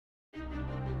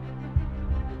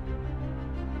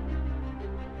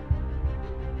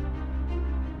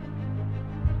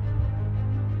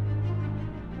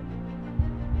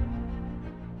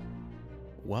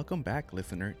Welcome back,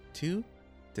 listener, to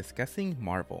Discussing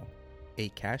Marvel, a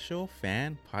casual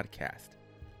fan podcast.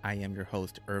 I am your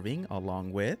host, Irving,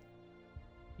 along with...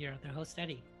 Your other host,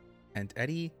 Eddie. And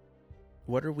Eddie,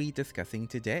 what are we discussing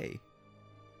today?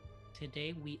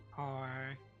 Today we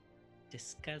are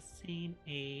discussing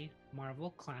a Marvel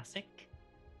classic,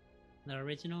 the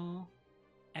original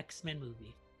X-Men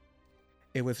movie.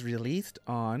 It was released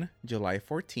on July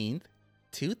 14th,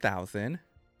 2000.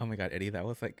 Oh my god, Eddie, that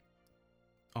was like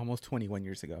almost 21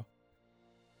 years ago.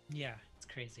 Yeah, it's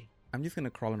crazy. I'm just going to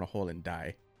crawl in a hole and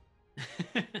die.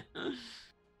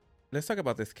 Let's talk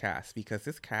about this cast, because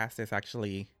this cast is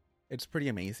actually, it's pretty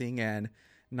amazing. And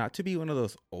not to be one of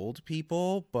those old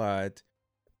people, but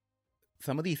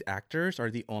some of these actors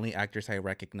are the only actors I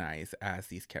recognize as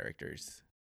these characters.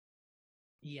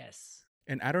 Yes.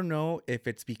 And I don't know if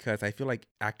it's because I feel like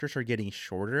actors are getting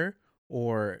shorter,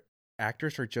 or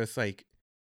actors are just like,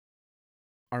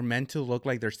 are meant to look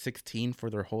like they're 16 for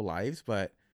their whole lives.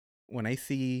 But when I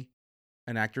see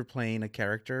an actor playing a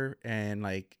character in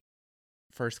like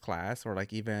First Class or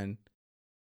like even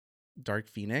Dark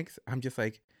Phoenix, I'm just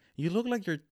like, you look like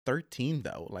you're 13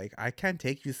 though. Like, I can't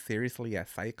take you seriously as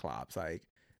Cyclops. Like,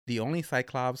 the only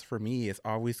Cyclops for me is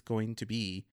always going to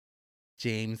be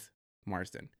James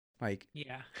Marsden. Like,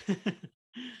 yeah.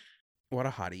 what a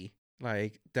hottie.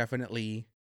 Like, definitely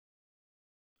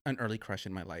an early crush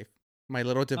in my life. My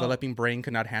little developing brain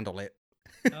could not handle it.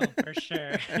 Oh, for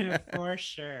sure. For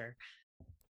sure.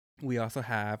 We also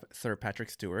have Sir Patrick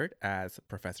Stewart as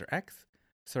Professor X,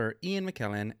 Sir Ian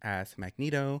McKellen as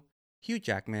Magneto, Hugh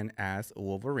Jackman as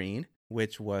Wolverine,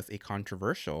 which was a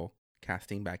controversial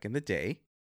casting back in the day.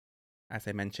 As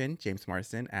I mentioned, James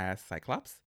Marsden as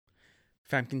Cyclops,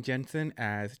 Famke Janssen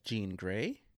as Jean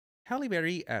Grey, Halle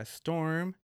Berry as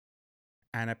Storm,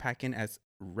 Anna Paquin as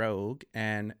Rogue,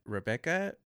 and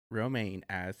Rebecca Romijn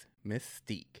as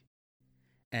Mystique.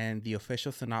 And the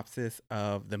official synopsis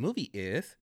of the movie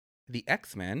is: the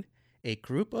X-Men, a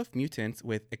group of mutants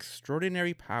with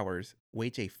extraordinary powers,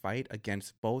 wage a fight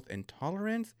against both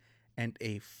intolerance and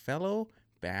a fellow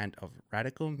band of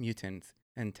radical mutants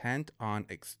intent on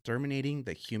exterminating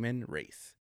the human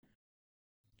race.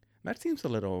 That seems a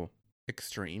little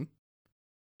extreme.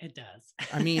 It does.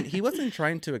 I mean, he wasn't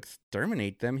trying to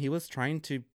exterminate them. He was trying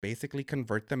to basically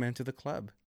convert them into the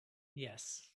club.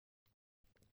 Yes.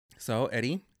 So,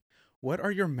 Eddie, what are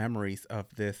your memories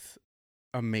of this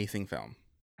amazing film?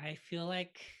 I feel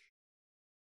like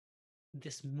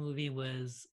this movie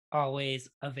was always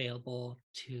available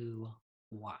to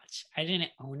watch. I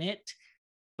didn't own it,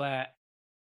 but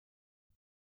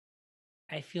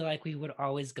I feel like we would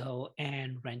always go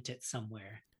and rent it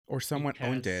somewhere. Or someone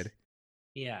owned it.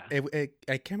 Yeah.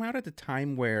 It came out at the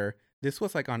time where this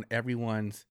was like on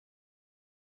everyone's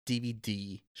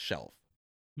DVD shelf.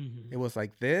 Mm-hmm. It was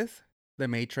like this, The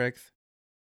Matrix,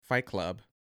 Fight Club,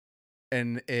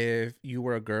 and if you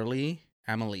were a girly,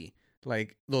 Amelie.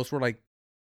 Like, those were like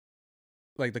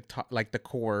the top, like the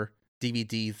core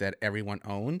DVDs that everyone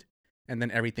owned. And then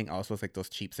everything else was like those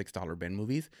cheap $6 bin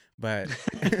movies. But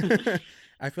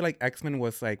I feel like X-Men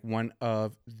was like one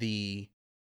of the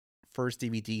first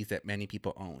DVDs that many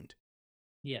people owned.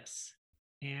 Yes.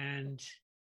 And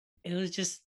it was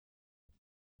just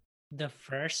the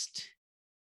first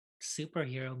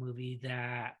superhero movie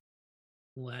that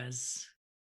was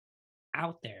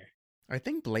out there. I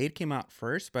think Blade came out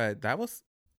first, but that was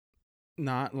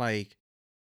not like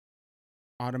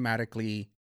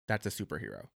automatically that's a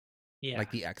superhero. Yeah.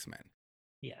 Like the X-Men.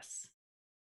 Yes.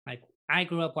 Like, I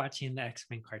grew up watching the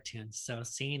X-Men cartoons. So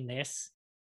seeing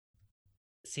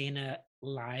a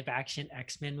live action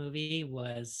X-Men movie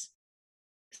was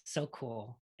so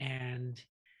cool. And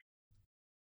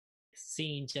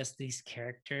seeing just these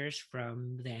characters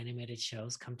from the animated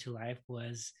shows come to life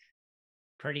was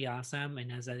pretty awesome.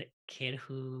 And as a kid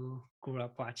who grew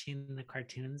up watching the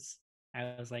cartoons,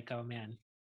 I was like, oh man,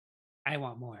 I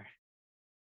want more.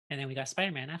 And then we got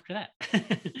Spider-Man after that.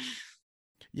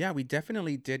 Yeah, we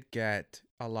definitely did get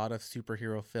a lot of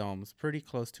superhero films pretty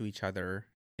close to each other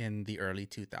in the early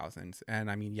 2000s. And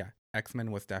I mean, yeah,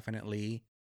 X-Men was definitely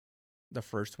the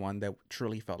first one that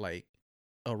truly felt like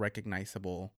a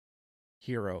recognizable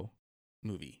hero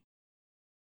movie.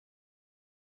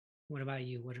 What about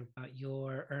you? What about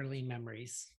your early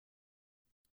memories?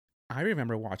 I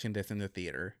remember watching this in the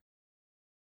theater.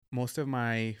 Most of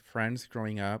my friends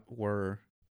growing up were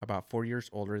about 4 years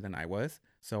older than I was.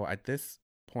 So at this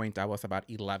point, I was about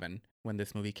 11 when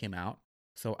this movie came out.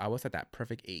 So I was at that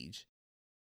perfect age.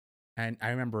 And I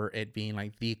remember it being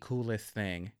like the coolest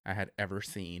thing I had ever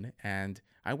seen. And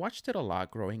I watched it a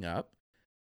lot growing up.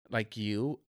 Like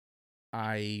you,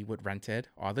 I would rent it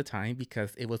all the time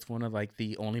because it was one of like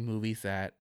the only movies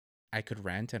that I could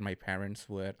rent and my parents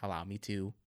would allow me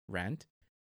to rent,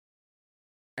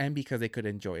 and because they could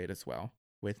enjoy it as well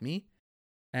with me.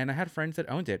 And I had friends that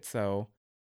owned it, so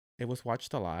it was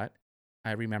watched a lot.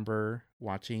 I remember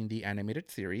watching the animated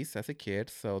series as a kid,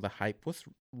 so the hype was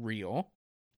real.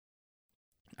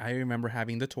 I remember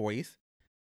having the toys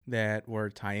that were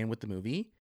tie in with the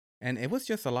movie, and it was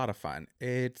just a lot of fun.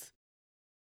 It's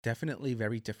definitely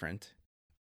very different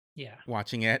Yeah.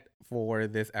 watching it for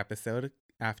this episode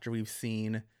after we've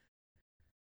seen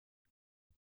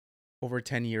over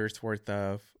 10 years worth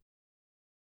of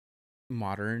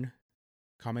modern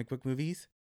comic book movies.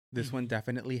 This one Mhm.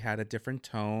 definitely had a different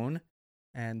tone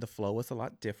and the flow was a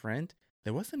lot different.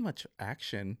 There wasn't much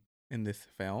action in this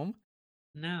film,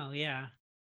 No, yeah.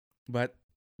 but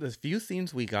the few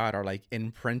scenes we got are like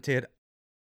imprinted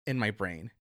in my brain.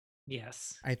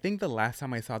 Yes. I think the last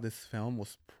time I saw this film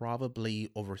was probably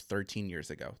over 13 years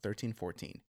ago, 13,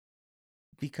 14,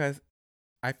 because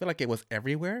I feel like it was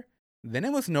everywhere. Then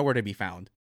it was nowhere to be found.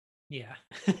 Yeah.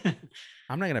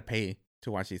 I'm not going to pay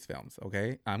to watch these films,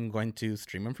 okay? I'm going to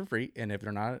stream them for free. And if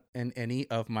they're not in any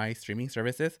of my streaming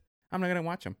services, I'm not going to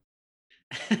watch them.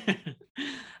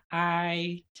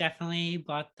 I definitely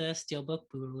bought the Steelbook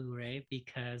Blu-ray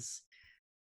because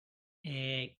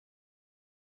it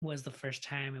was the first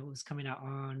time it was coming out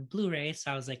on Blu-ray.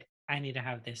 So I was like, I need to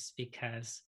have this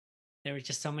because there were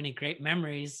just so many great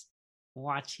memories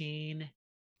watching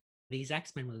these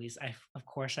X-Men movies. Of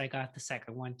course, I got the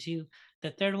second one too.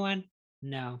 The third one,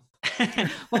 no,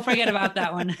 we'll forget about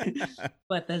that one.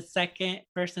 But the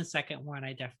first and second one,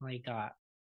 I definitely got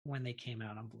when they came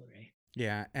out on Blu-ray.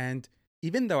 Yeah. And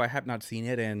even though I have not seen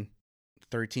it in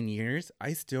 13 years,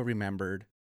 I still remembered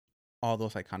all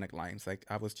those iconic lines. Like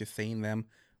I was just saying them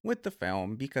with the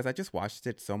film because I just watched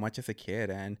it so much as a kid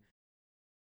and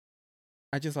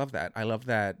I just love that. I love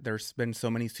that there's been so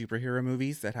many superhero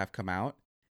movies that have come out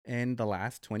in the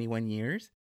last 21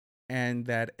 years and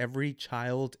that every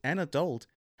child and adult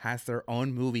has their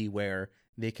own movie where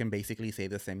they can basically say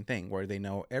the same thing, where they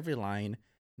know every line,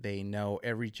 they know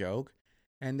every joke,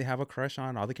 and they have a crush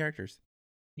on all the characters.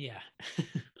 Yeah.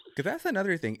 Because that's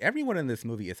another thing. Everyone in this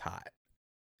movie is hot.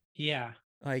 Yeah.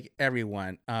 Like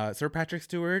everyone. Sir Patrick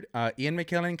Stewart, Ian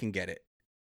McKellen can get it.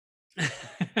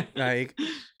 Like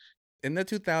in the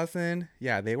 2000,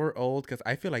 yeah, they were old because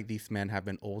I feel like these men have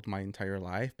been old my entire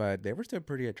life, but they were still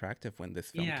pretty attractive when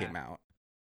this film Yeah. came out.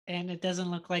 And it doesn't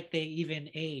look like they even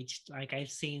aged. Like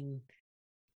I've seen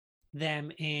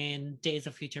them in Days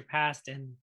of Future Past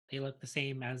and they look the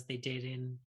same as they did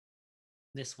in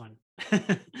this one.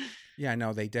 Yeah,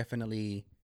 no, they definitely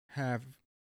have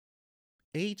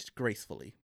aged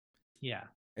gracefully. Yeah.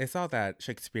 It's all that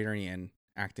Shakespearean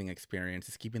acting experience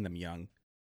is keeping them young.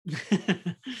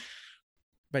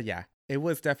 But yeah, it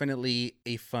was definitely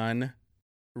a fun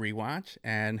rewatch.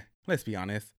 And let's be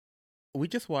honest, we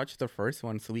just watched the first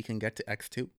one so we can get to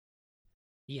X2.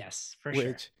 Yes, for sure.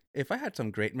 Which, if I had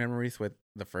some great memories with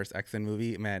the first X-Men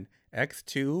movie, man,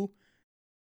 X2,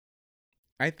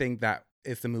 I think that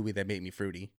is the movie that made me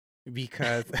fruity.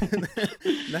 Because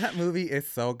that movie is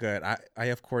so good. I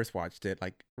of course watched it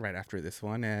like right after this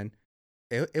one, and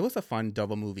it was a fun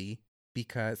double movie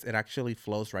because it actually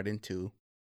flows right into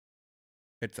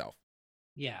itself.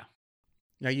 Yeah.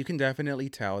 Now you can definitely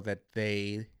tell that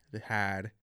they had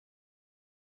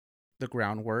the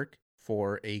groundwork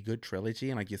for a good trilogy,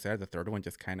 and like you said, the third one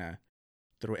just kind of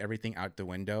threw everything out the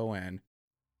window and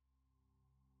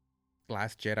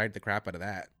Last Jedi'd the crap out of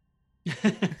that.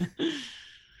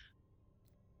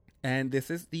 And this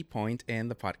is the point in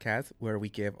the podcast where we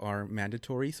give our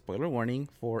mandatory spoiler warning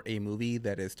for a movie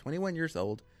that is 21 years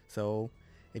old. So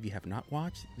if you have not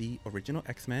watched the original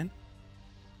X-Men,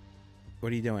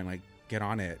 what are you doing? Like, get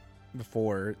on it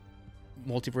before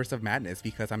Multiverse of Madness,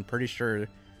 because I'm pretty sure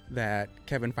that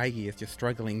Kevin Feige is just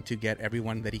struggling to get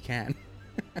everyone that he can.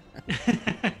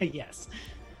 Yes.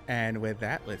 And with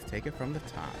that, let's take it from the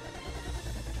top.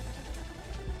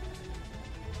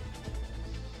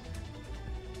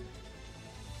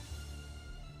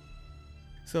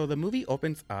 So the movie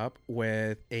opens up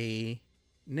with a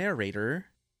narrator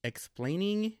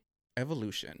explaining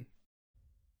evolution.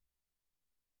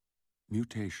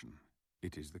 Mutation.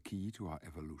 It is the key to our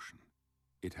evolution.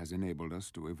 It has enabled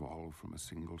us to evolve from a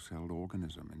single-celled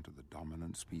organism into the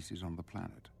dominant species on the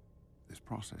planet. This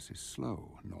process is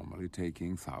slow, normally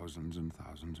taking thousands and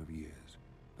thousands of years.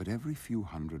 But every few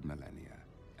hundred millennia,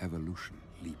 evolution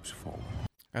leaps forward.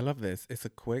 I love this. It's a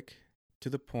quick, to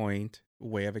the point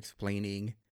way of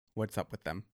explaining what's up with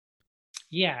them.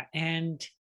 Yeah, and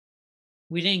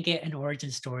we didn't get an origin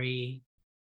story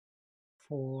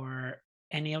for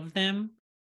any of them.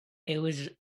 It was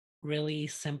really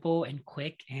simple and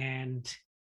quick, and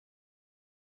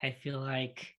I feel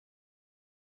like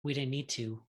we didn't need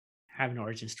to have an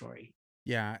origin story.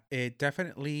 Yeah, it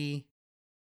definitely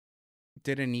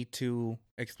didn't need to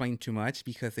explain too much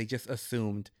because they just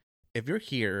assumed if you're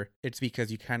here, it's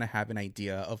because you kind of have an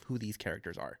idea of who these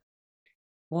characters are.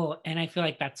 Well, and I feel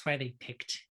like that's why they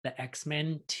picked the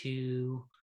X-Men to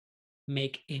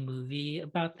make a movie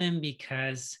about them,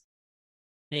 because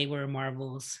they were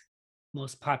Marvel's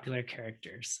most popular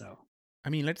characters. So, I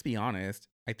mean, let's be honest.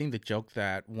 I think the joke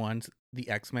that once the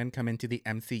X-Men come into the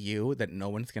MCU, that no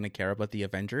one's going to care about the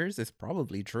Avengers is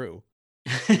probably true.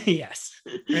 yes.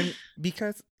 And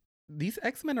because these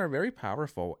X-Men are very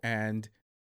powerful, and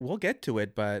we'll get to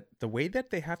it, but the way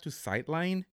that they have to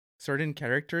sideline certain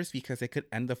characters because it could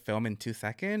end the film in 2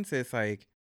 seconds is like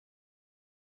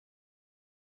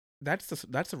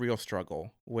that's a real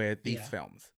struggle with these Yeah.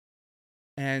 films.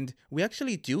 And we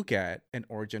actually do get an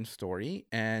origin story,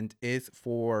 and is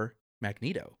for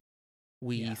Magneto.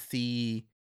 We Yeah. see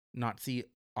Nazi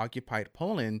occupied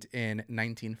Poland in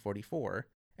 1944,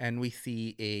 and we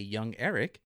see a young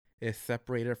Eric is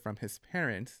separated from his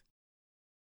parents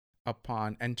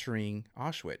upon entering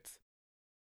Auschwitz.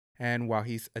 And while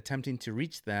he's attempting to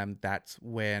reach them, that's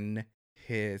when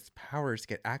his powers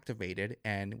get activated,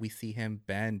 and we see him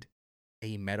bend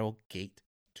a metal gate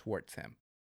towards him.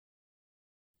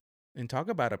 And talk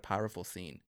about a powerful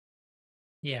scene.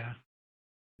 Yeah.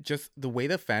 Just the way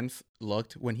the fence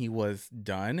looked when he was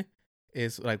done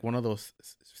is like one of those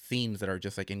scenes that are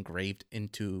just like engraved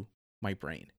into my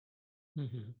brain.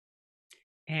 Mm-hmm.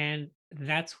 And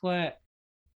that's what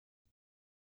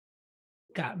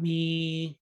got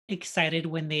me excited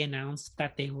when they announced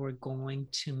that they were going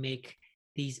to make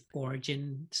these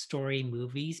origin story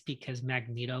movies, because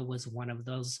Magneto was one of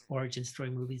those origin story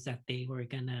movies that they were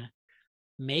gonna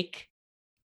make,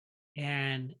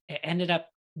 and it ended up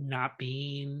not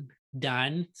being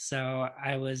done. So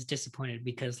I was disappointed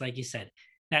because, like you said,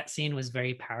 that scene was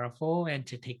very powerful, and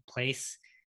to take place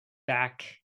back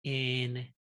in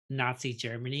Nazi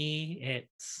Germany,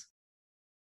 it's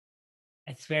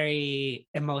very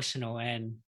emotional,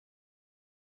 and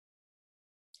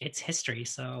it's history.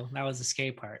 So that was the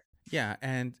scary part. Yeah,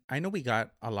 and I know we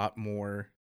got a lot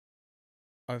more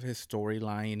of his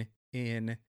storyline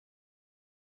in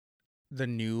the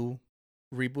new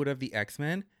reboot of the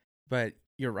X-Men, but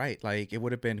you're right. Like, it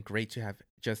would have been great to have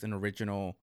just an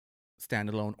original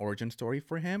standalone origin story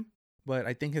for him. But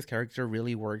I think his character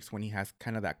really works when he has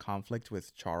kind of that conflict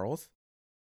with Charles,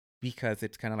 because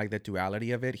it's kind of like the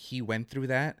duality of it. He went through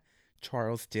that,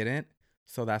 Charles didn't.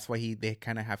 So that's why they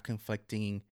kind of have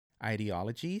conflicting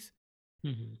ideologies.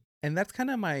 Mm-hmm. And that's kind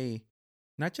of my,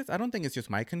 not just, I don't think it's just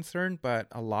my concern, but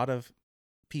a lot of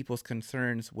people's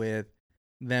concerns with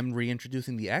them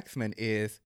reintroducing the X-Men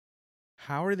is,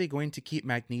 how are they going to keep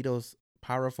Magneto's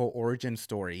powerful origin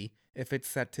story if it's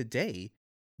set today?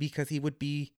 Because he would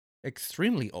be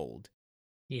extremely old.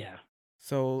 Yeah.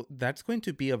 So that's going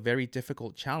to be a very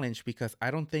difficult challenge, because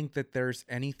I don't think that there's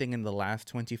anything in the last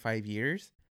 25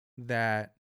 years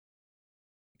that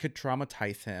could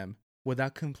traumatize him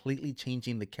without completely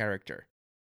changing the character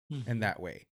in that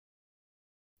way.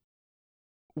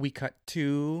 We cut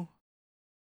to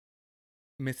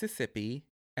Mississippi,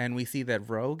 and we see that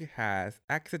Rogue has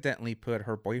accidentally put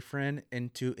her boyfriend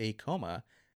into a coma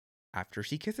after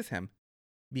she kisses him,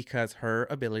 because her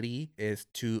ability is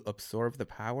to absorb the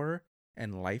power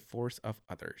and life force of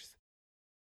others.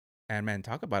 And man,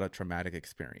 talk about a traumatic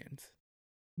experience.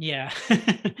 Yeah.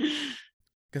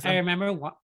 Because I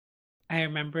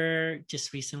remember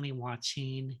just recently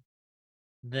watching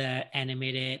the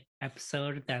animated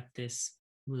episode that this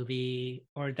movie,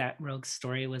 or that Rogue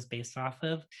story, was based off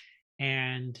of,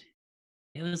 and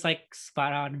it was like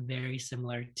spot on, very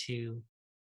similar to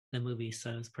the movie. So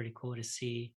it was pretty cool to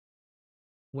see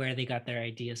where they got their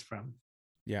ideas from.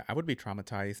 yeah, I would be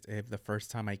traumatized if the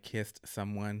first time I kissed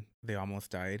someone, they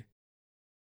almost died.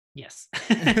 Yes.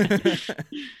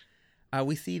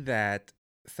 We see that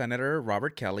Senator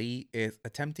Robert Kelly is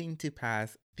attempting to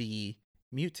pass the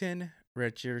Mutant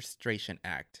Registration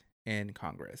Act in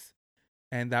Congress,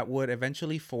 and that would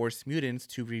eventually force mutants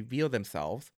to reveal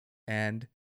themselves and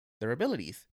their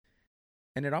abilities.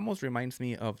 And it almost reminds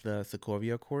me of the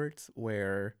Sokovia Accords,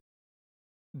 where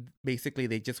basically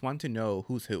they just want to know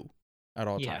who's who at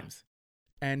all times.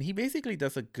 And he basically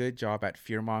does a good job at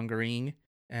fear-mongering.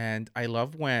 And I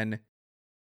love when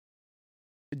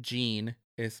Jean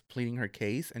is pleading her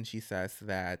case and she says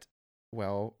that,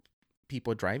 well,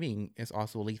 people driving is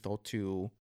also lethal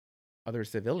to other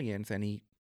civilians. And he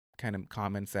kind of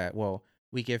comments that, well,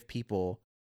 we give people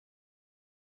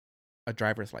a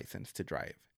driver's license to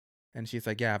drive. And she's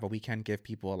like, yeah, but we can't give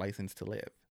people a license to live.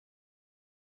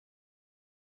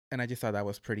 And I just thought that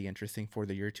was pretty interesting for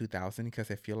the year 2000 because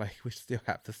I feel like we still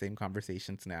have the same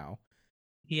conversations now.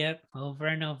 Yep, over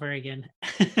and over again.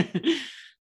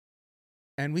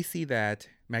 And we see that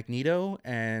Magneto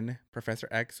and Professor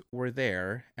X were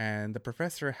there, and the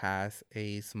professor has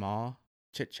a small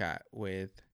chit chat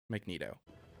with Magneto.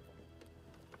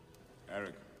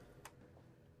 Eric.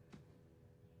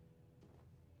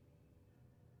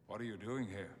 What are you doing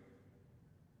here?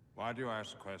 Why do you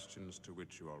ask questions to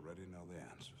which you already know the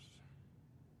answers?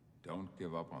 Don't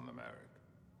give up on them, Eric.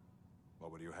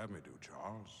 What would you have me do,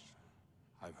 Charles?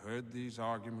 I've heard these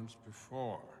arguments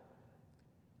before.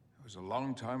 It was a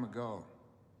long time ago.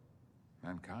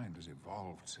 Mankind has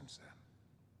evolved since then.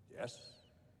 Yes,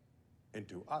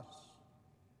 into us.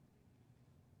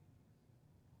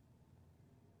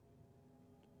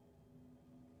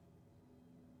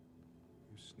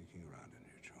 You're sneaking around in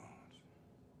here, Charles.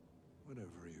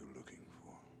 Whatever are you looking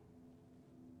for?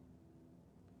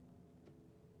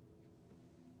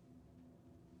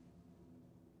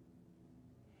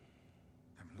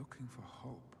 I'm looking for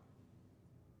hope.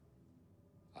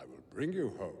 I will bring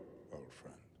you hope, old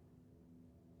friend.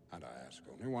 And I ask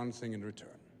only one thing in return.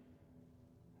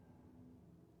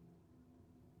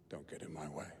 Don't get in my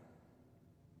way.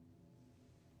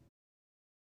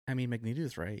 I mean,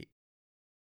 Magneto's right.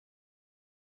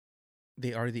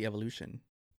 They are the evolution.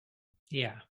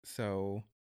 Yeah. So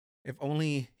if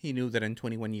only he knew that in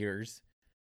 21 years,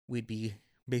 we'd be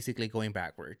basically going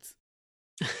backwards.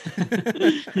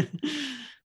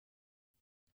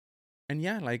 And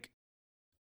yeah, like,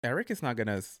 Eric is not going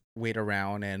to wait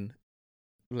around and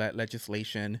let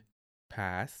legislation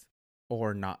pass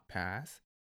or not pass.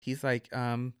 He's like,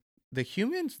 the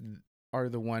humans are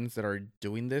the ones that are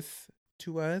doing this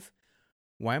to us.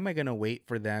 Why am I going to wait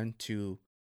for them to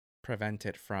prevent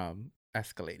it from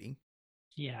escalating?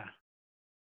 Yeah.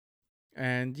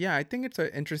 And yeah, I think it's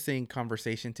an interesting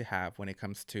conversation to have when it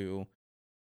comes to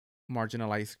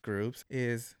marginalized groups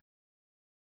is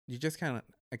you just kind of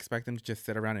expect them to just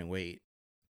sit around and wait.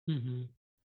 Mm-hmm.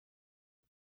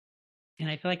 And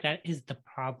I feel like that is the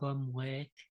problem with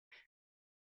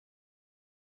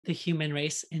the human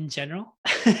race in general.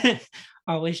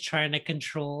 Always trying to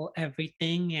control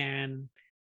everything, and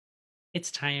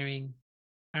it's tiring.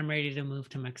 I'm ready to move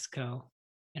to Mexico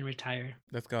and retire.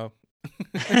 Let's go.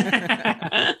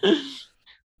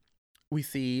 We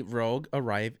see Rogue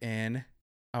arrive in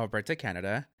Alberta,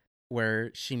 Canada,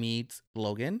 where she meets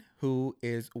Logan, who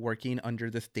is working under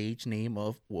the stage name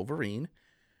of Wolverine.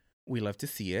 We love to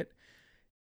see it.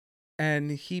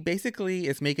 And he basically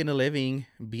is making a living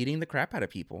beating the crap out of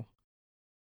people.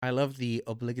 I love the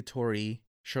obligatory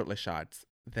shirtless shots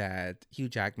that Hugh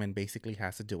Jackman basically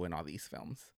has to do in all these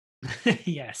films.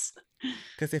 Yes.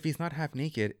 Because if he's not half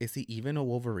naked, is he even a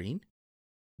Wolverine?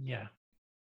 Yeah.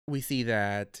 We see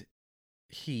that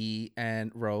he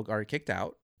and Rogue are kicked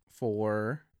out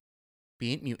for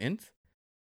being mutants.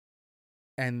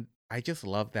 And I just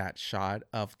love that shot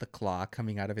of the claw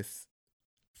coming out of his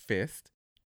fist.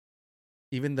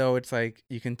 Even though it's like,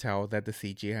 you can tell that the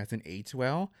CG hasn't aged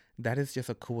well, that is just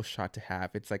a cool shot to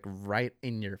have. It's like right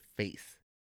in your face.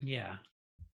 Yeah.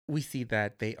 We see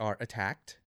that they are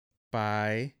attacked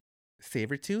by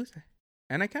Sabretooth.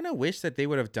 And I kind of wish that they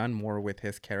would have done more with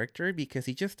his character because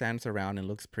he just stands around and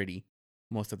looks pretty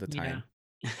most of the time.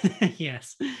 Yeah.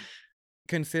 Yes.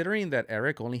 Considering that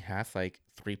Eric only has like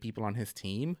 3 people on his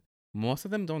team, most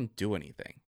of them don't do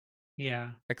anything.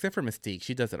 Yeah. Except for Mystique.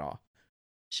 She does it all.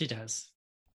 She does.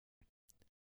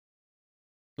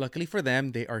 Luckily for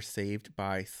them, they are saved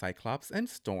by Cyclops and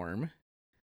Storm.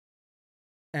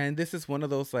 And this is one of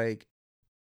those like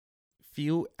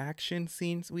few action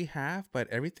scenes we have, but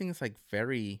everything is like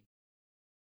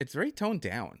it's very toned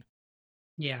down.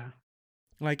 Yeah.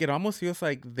 Like it almost feels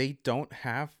like they don't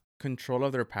have control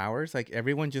of their powers. Like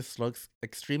everyone just looks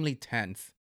extremely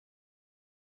tense.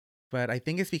 But I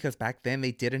think it's because back then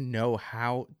they didn't know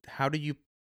how do you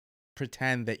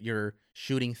pretend that you're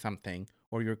shooting something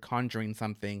or you're conjuring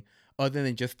something other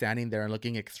than just standing there and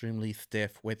looking extremely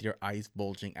stiff with your eyes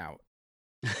bulging out.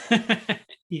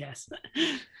 Yes.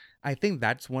 I think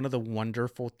that's one of the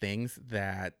wonderful things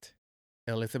that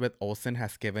Elizabeth Olsen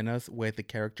has given us with the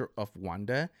character of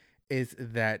Wanda is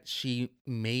that she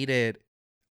made it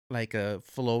like a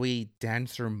flowy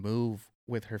dancer move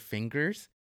with her fingers,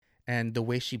 and the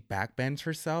way she backbends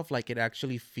herself, like it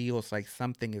actually feels like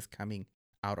something is coming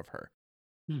out of her.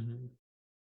 Mm-hmm.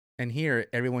 And here,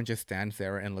 everyone just stands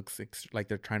there and looks like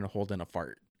they're trying to hold in a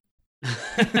fart.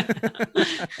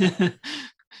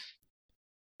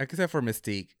 Except for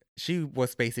Mystique. She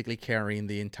was basically carrying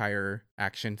the entire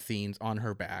action scenes on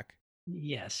her back.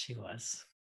 Yes, she was.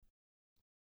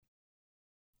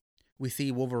 We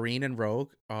see Wolverine and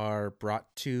Rogue are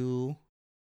brought to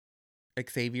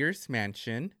Xavier's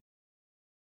mansion,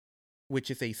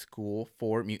 which is a school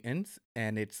for mutants,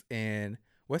 and it's in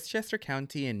Westchester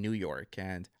County in New York,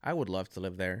 and I would love to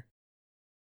live there.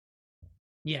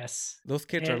 Yes. Those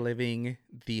kids are living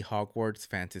the Hogwarts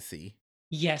fantasy.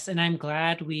 Yes, and I'm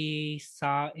glad we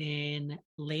saw in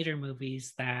later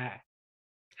movies that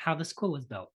how the school was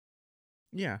built.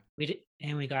 Yeah.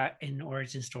 We got an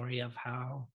origin story of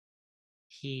how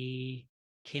he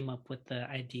came up with the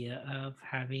idea of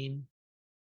having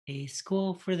a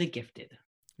school for the gifted.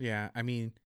 Yeah, I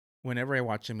mean, whenever I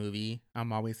watch a movie,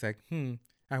 I'm always like,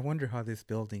 I wonder how this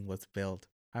building was built.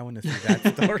 I want to see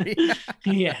that story.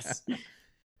 Yes.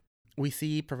 We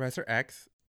see Professor X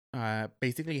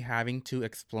basically having to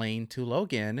explain to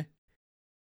Logan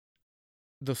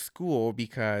the school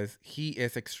because he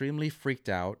is extremely freaked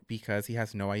out because he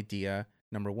has no idea,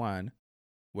 number one,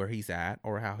 where he's at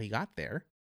or how he got there.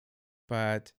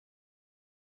 But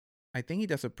I think he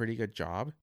does a pretty good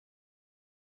job.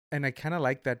 And I kind of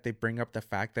like that they bring up the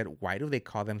fact that why do they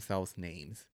call themselves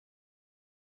names?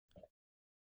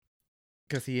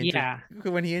 Because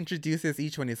when he introduces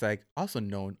each one, he's like, also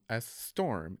known as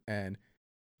Storm. And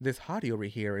this hottie over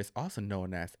here is also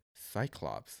known as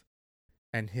Cyclops.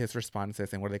 And his response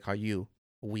is, and what do they call you?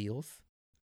 Wheels?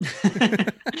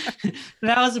 That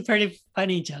was a pretty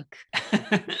funny joke.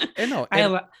 And no,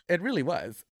 it really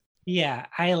was. Yeah,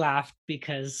 I laughed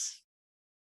because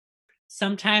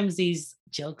sometimes these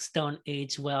jokes don't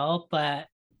age well, but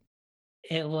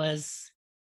it was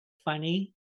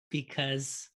funny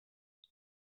because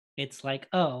it's like,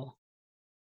 oh,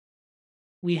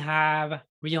 we have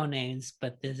real names,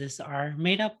 but this is our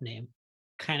made up name.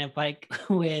 Kind of like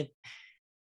with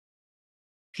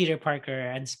Peter Parker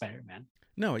and Spider-Man.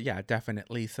 No, yeah,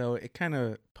 definitely. So it kind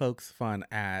of pokes fun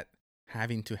at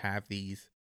having to have these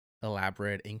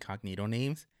elaborate incognito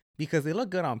names because they look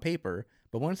good on paper,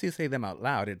 but once you say them out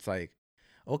loud, it's like,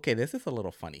 okay, this is a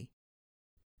little funny.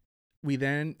 We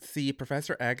then see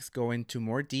Professor X go into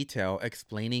more detail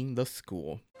explaining the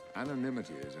school.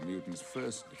 Anonymity is a mutant's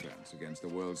first defense against the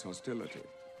world's hostility.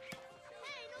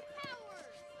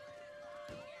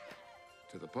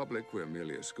 To the public, we're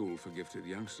merely a school for gifted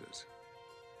youngsters.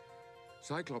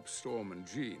 Cyclops, Storm, and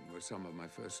Jean were some of my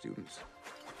first students.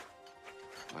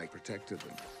 I protected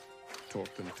them,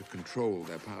 taught them to control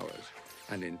their powers,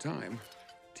 and in time,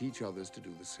 teach others to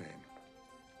do the same.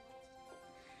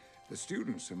 The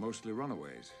students are mostly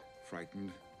runaways,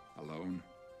 frightened, alone,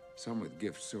 some with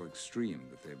gifts so extreme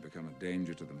that they've become a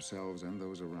danger to themselves and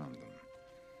those around them.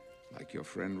 Like your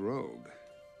friend Rogue,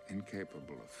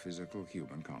 incapable of physical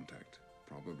human contact,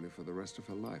 probably for the rest of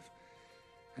her life.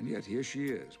 And yet here she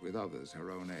is, with others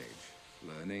her own age,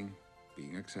 learning,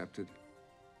 being accepted,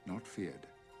 not feared.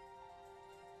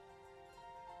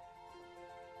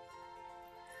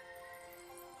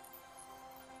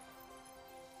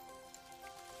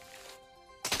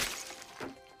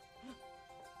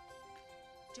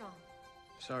 John.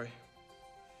 Sorry.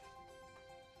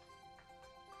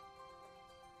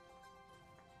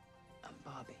 I'm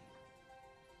Bobby.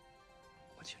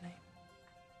 What's your name?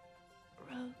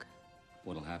 Rogue.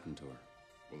 What'll happen to her?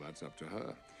 Well, that's up to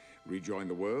her. Rejoin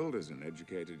the world as an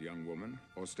educated young woman,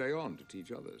 or stay on to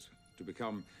teach others, to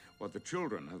become what the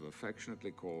children have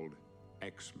affectionately called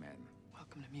X-Men.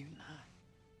 Welcome to Mutant High.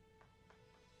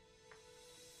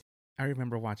 I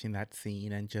remember watching that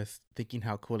scene and just thinking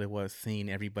how cool it was seeing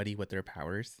everybody with their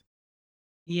powers.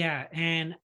 Yeah,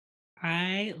 and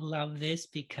I love this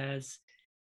because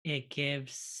it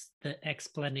gives the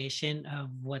explanation of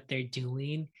what they're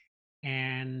doing,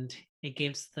 and it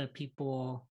gives the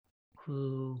people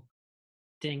who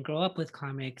didn't grow up with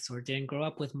comics or didn't grow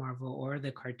up with Marvel or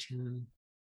the cartoon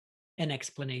an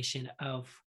explanation of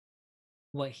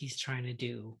what he's trying to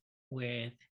do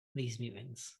with these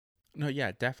mutants. No,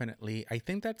 yeah, definitely. I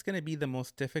think that's going to be the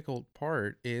most difficult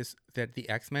part is that the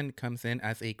X-Men comes in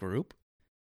as a group,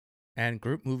 and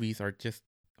group movies are just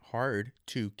hard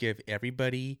to give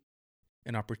everybody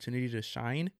an opportunity to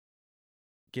shine,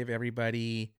 give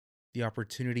everybody the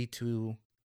opportunity to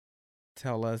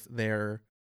tell us their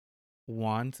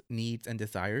wants, needs, and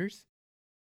desires,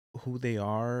 who they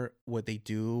are, what they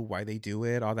do, why they do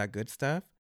it, all that good stuff,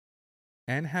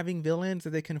 and having villains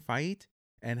that they can fight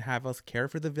and have us care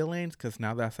for the villains, because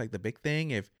now that's like the big thing.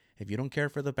 If you don't care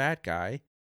for the bad guy,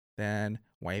 then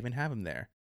why even have him there?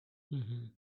 Mm-hmm.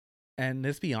 And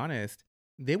let's be honest,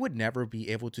 they would never be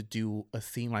able to do a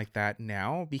scene like that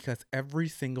now because every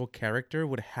single character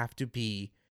would have to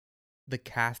be the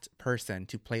cast person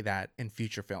to play that in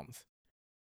future films.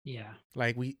 Yeah.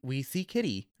 Like we see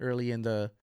Kitty early in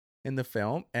the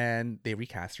film, and they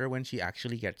recast her when she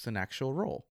actually gets an actual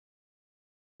role.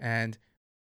 And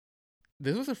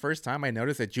this was the first time I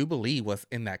noticed that Jubilee was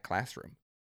in that classroom.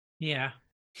 Yeah.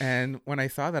 And when I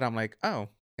saw that, I'm like, oh,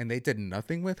 and they did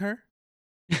nothing with her?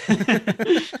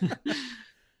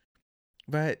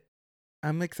 But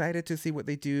I'm excited to see what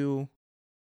they do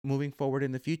moving forward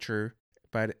in the future.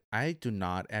 But I do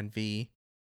not envy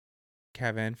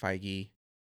Kevin Feige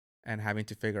and having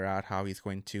to figure out how he's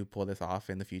going to pull this off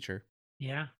in the future.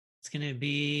 Yeah. It's going to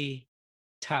be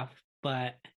tough,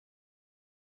 but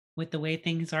with the way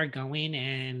things are going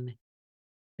and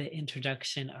the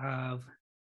introduction of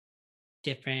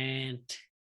different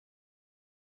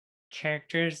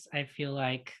characters, I feel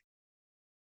like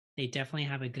they definitely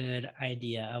have a good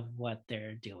idea of what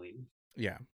they're doing.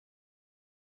 Yeah.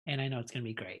 And I know it's going to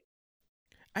be great.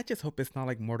 I just hope it's not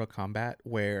like Mortal Kombat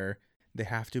where they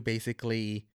have to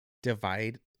basically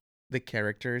divide the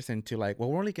characters into like,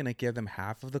 well, we're only going to give them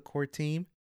half of the core team,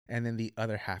 and then the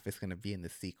other half is going to be in the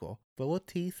sequel. But we'll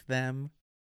tease them.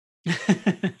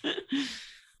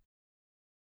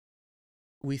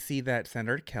 We see that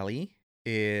Senator Kelly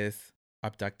is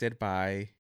abducted by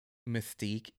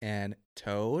Mystique and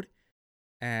Toad.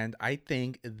 And I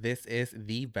think this is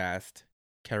the best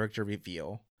character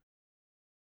reveal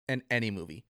in any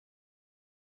movie.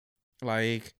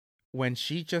 Like, when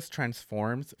she just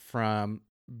transforms from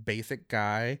basic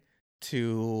guy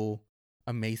to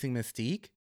amazing Mystique,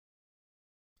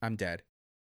 I'm dead.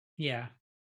 Yeah.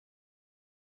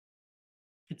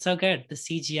 It's so good. The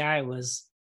CGI was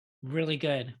really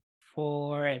good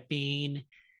for it being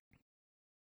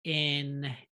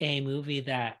in a movie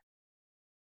that,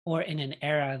 or in an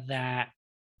era that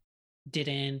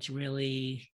didn't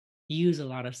really use a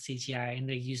lot of CGI and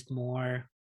they used more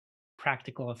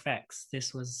practical effects.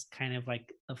 This was kind of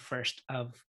like the first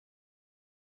of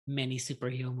many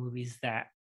superhero movies that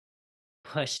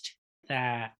pushed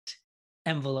that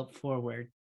envelope forward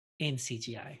in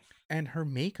CGI. And her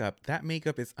makeup, that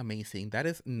makeup is amazing. That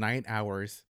is 9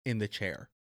 hours in the chair.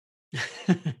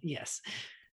 Yes.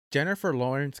 Jennifer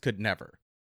Lawrence could never.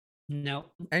 No.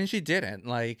 And she didn't.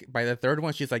 Like, by the third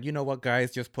one, she's like, you know what,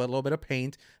 guys, just put a little bit of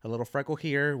paint, a little freckle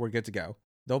here, we're good to go.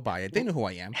 They'll buy it. They know who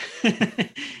I am.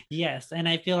 Yes. And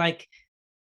I feel like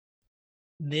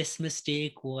this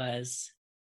Mystique was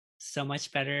so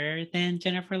much better than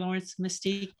Jennifer Lawrence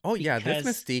Mystique. Oh yeah, this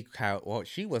Mystique,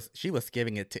 she was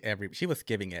giving it to she was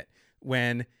giving it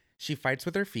when she fights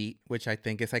with her feet, which I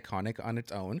think is iconic on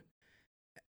its own.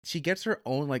 She gets her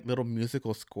own like little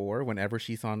musical score whenever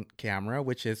she's on camera,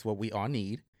 which is what we all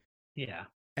need. Yeah.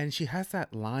 And she has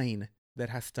that line that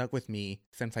has stuck with me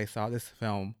since I saw this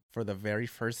film for the very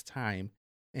first time.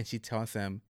 And she tells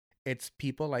him, "It's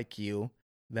people like you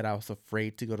that I was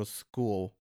afraid to go to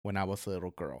school when I was a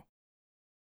little girl."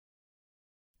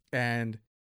 And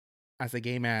as a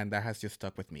gay man, that has just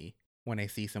stuck with me when I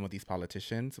see some of these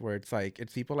politicians where it's like,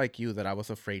 it's people like you that I was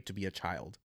afraid to be a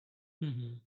child.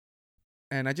 Mm-hmm.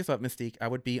 And I just love Mystique. I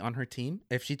would be on her team.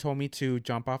 If she told me to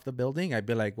jump off the building, I'd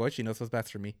be like, well, she knows what's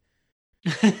best for me.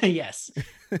 Yes.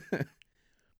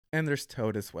 And there's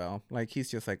Toad as well. Like,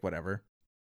 he's just like, whatever.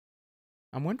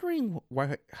 I'm wondering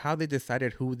how they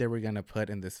decided who they were going to put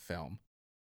in this film.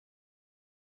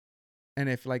 And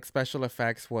if, like, special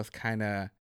effects was kind of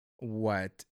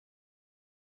what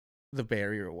the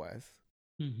barrier was.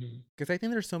 Because I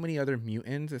think there's so many other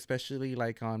mutants, especially,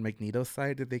 like, on Magneto's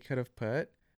side that they could have put.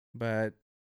 But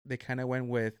they kind of went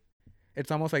with, it's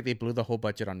almost like they blew the whole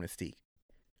budget on Mystique.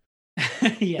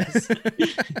 Yes.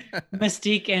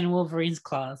 Mystique and Wolverine's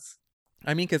claws.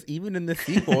 I mean, because even in the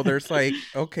sequel, there's like,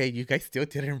 okay, you guys still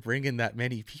didn't bring in that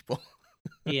many people.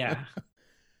 Yeah.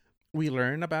 We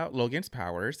learn about Logan's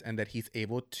powers and that he's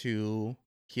able to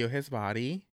heal his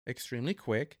body extremely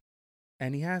quick.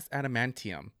 And he has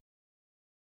adamantium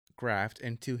graft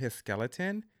into his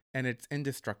skeleton, and it's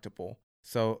indestructible.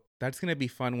 So that's going to be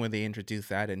fun when they introduce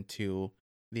that into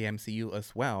the MCU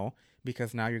as well,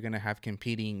 because now you're going to have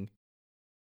competing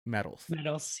metals.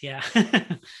 Metals, yeah.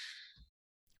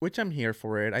 Which I'm here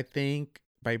for it. I think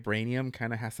Vibranium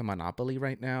kind of has a monopoly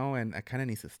right now, and it kind of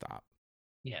needs to stop.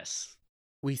 Yes.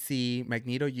 We see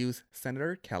Magneto use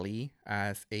Senator Kelly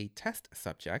as a test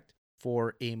subject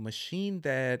for a machine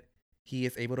that he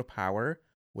is able to power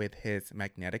with his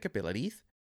magnetic abilities.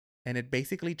 And it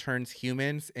basically turns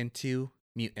humans into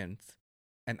mutants.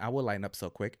 And I will line up so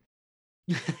quick.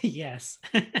 Yes.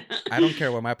 I don't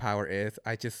care what my power is.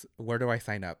 Where do I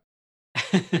sign up?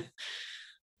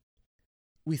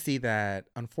 We see that,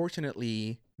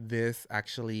 unfortunately, this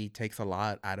actually takes a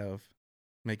lot out of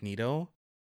Magneto,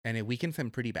 and it weakens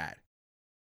him pretty bad.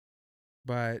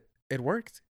 But it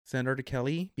works. Senator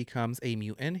Kelly becomes a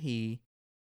mutant.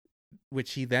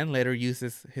 Which he then later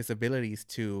uses his abilities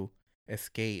to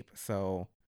escape. So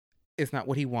it's not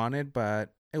what he wanted,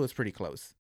 but it was pretty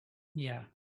close. Yeah.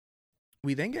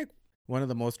 We then get one of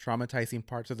the most traumatizing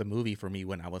parts of the movie for me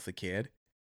when I was a kid.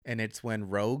 And it's when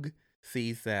Rogue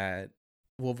sees that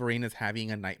Wolverine is having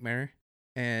a nightmare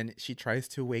and she tries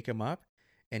to wake him up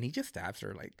and he just stabs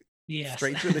her like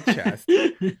straight through the chest.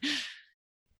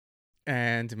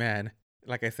 And man,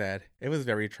 like I said, it was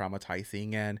very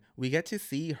traumatizing, and we get to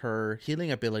see her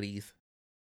healing abilities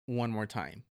one more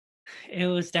time. It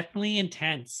was definitely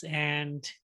intense, and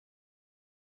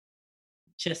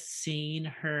just seeing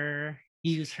her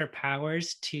use her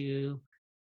powers to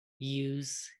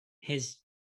use his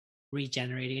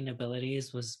regenerating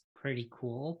abilities was pretty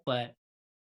cool, but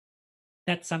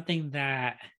that's something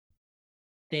that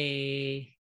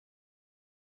they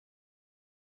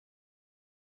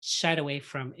shied away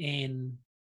from in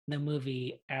the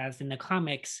movie, as in the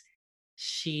comics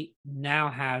she now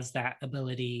has that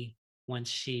ability once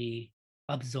she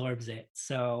absorbs it.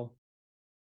 So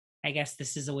I guess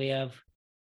this is a way of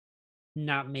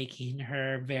not making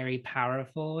her very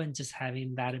powerful and just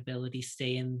having that ability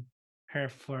stay in her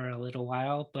for a little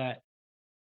while. But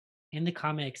in the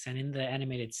comics and in the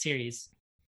animated series,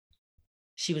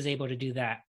 she was able to do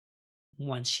that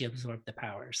once she absorbed the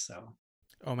powers. So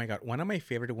oh my god, one of my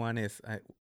favorite one is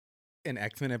in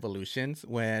X-Men Evolutions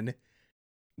when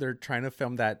they're trying to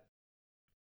film that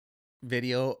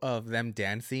video of them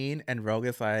dancing and Rogue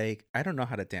is like, I don't know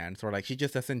how to dance, or like she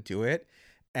just doesn't do it,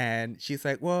 and she's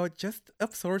like, well, just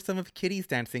absorb some of Kitty's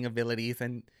dancing abilities,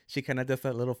 and she kind of does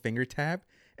a little finger tap,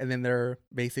 and then they're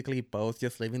basically both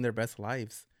just living their best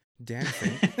lives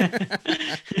dancing.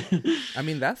 I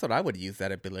mean, that's what I would use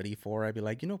that ability for. I'd be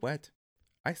like, you know what,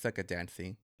 I suck at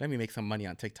dancing, let me make some money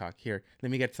on TikTok. Here,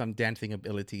 let me get some dancing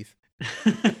abilities.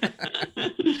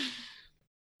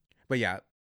 But yeah,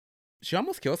 she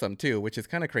almost kills him too, which is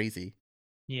kind of crazy.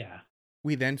 Yeah.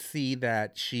 We then see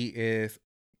that she is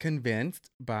convinced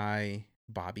by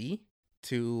Bobby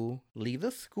to leave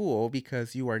the school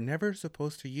because you are never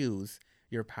supposed to use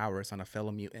your powers on a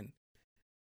fellow mutant.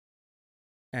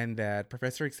 And that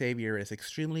Professor Xavier is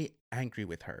extremely angry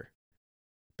with her.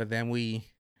 But then we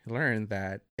learn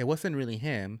that it wasn't really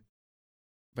him,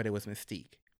 but it was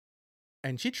Mystique.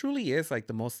 And she truly is like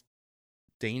the most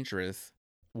dangerous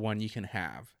one you can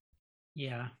have.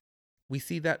 Yeah. We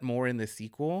see that more in the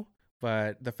sequel,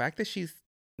 but the fact that she's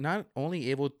not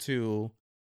only able to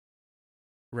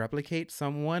replicate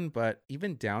someone, but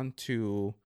even down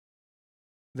to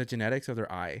the genetics of their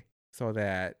eye, so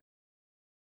that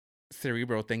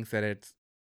Cerebro thinks that it's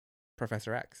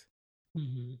Professor X,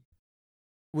 Mm-hmm.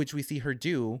 which we see her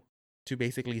do to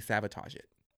basically sabotage it.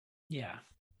 Yeah.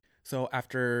 So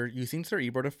after using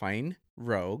Cerebro to find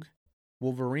Rogue,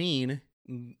 Wolverine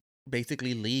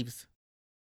basically leaves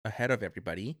ahead of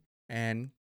everybody and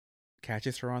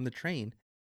catches her on the train,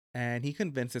 and he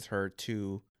convinces her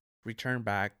to return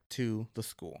back to the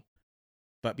school.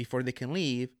 But before they can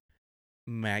leave,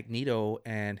 Magneto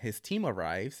and his team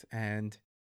arrives and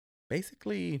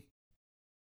basically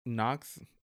knocks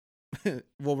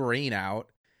Wolverine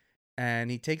out,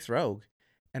 and he takes Rogue.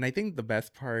 And I think the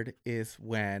best part is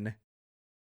when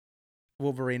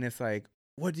Wolverine is like,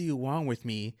 what do you want with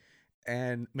me?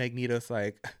 And Magneto's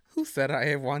like, who said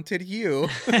I wanted you?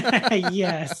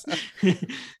 Yes.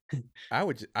 I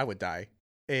would die.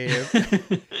 If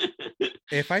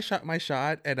I shot my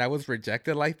shot and I was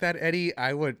rejected like that, Eddie,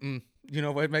 I would, you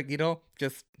know what, Magneto?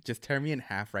 Just tear me in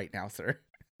half right now, sir.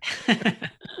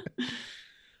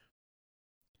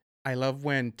 I love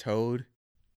when Toad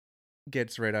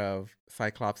gets rid of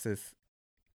Cyclops'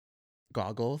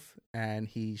 goggles and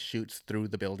he shoots through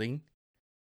the building,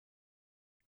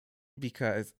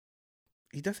 because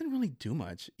he doesn't really do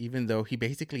much, even though he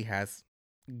basically has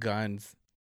guns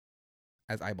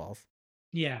as eyeballs.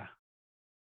 Yeah.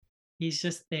 He's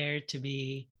just there to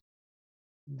be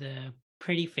the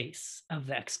pretty face of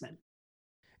the X-Men.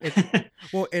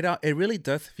 Well, it really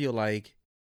does feel like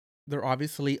they're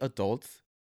obviously adults,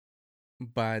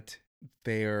 but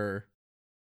their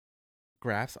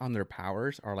grasp on their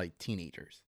powers are like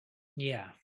teenagers. Yeah.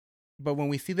 But when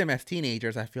we see them as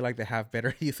teenagers, I feel like they have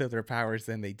better use of their powers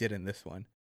than they did in this one.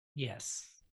 Yes.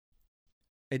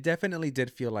 It definitely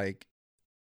did feel like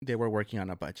they were working on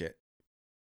a budget,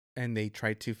 and they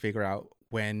tried to figure out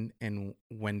when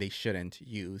they shouldn't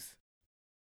use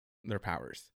their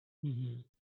powers. Mm-hmm.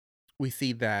 We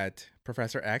see that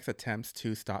Professor X attempts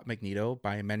to stop Magneto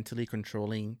by mentally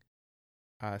controlling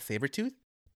Sabretooth.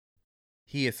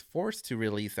 he is forced to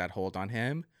release that hold on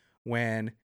him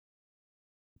when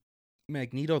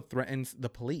Magneto threatens the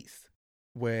police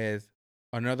with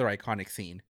another iconic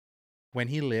scene. When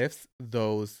he lifts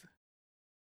those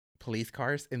police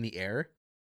cars in the air,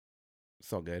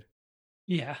 so good.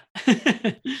 Yeah.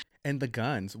 And the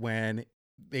guns, when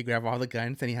they grab all the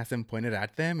guns and he has them pointed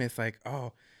at them, it's like,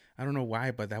 oh, I don't know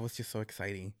why, but that was just so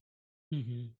exciting.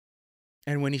 Hmm.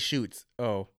 And when he shoots,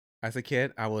 oh, as a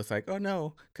kid, I was like, oh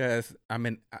no, because I'm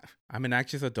an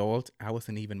anxious adult. I was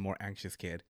an even more anxious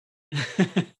kid.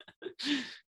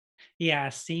 Yeah,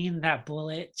 seeing that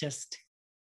bullet just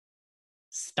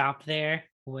stop there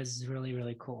was really,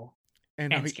 really cool.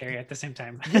 And scary at the same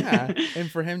time. Yeah. And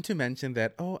for him to mention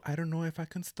that, oh, I don't know if I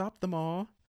can stop them all.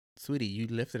 Sweetie, you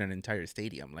lifted an entire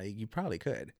stadium. Like, you probably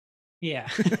could. Yeah.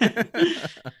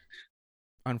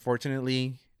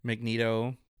 Unfortunately,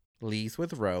 Magneto leaves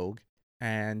with Rogue,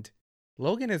 and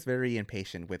Logan is very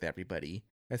impatient with everybody,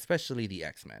 especially the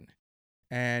X-Men.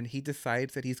 And he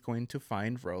decides that he's going to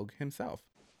find Rogue himself.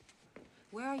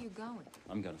 Where are you going?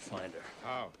 I'm gonna find her.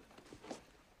 How?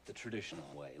 The traditional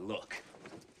way. Look.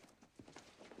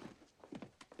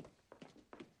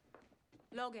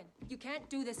 Logan, you can't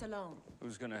do this alone.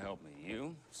 Who's gonna help me?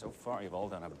 You? So far, you've all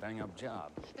done a bang-up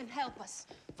job. Then help us.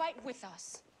 Fight with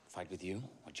us. Fight with you?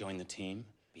 Or join the team?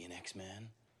 Be an X-Man?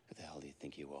 Who the hell do you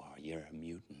think you are? You're a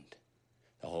mutant.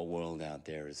 The whole world out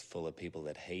there is full of people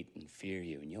that hate and fear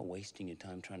you, and you're wasting your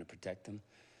time trying to protect them?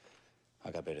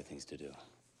 I got better things to do.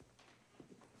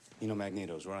 You know,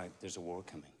 Magneto's right. There's a war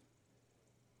coming.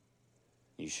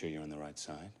 You sure you're on the right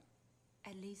side?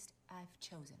 At least I've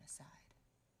chosen a side.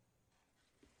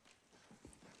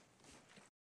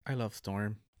 I love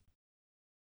Storm.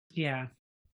 Yeah.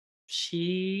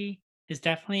 She is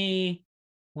definitely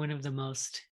one of the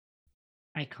most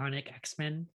iconic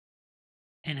X-Men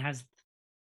and has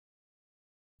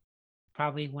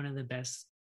probably one of the best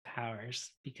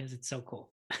powers because it's so cool.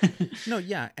 No,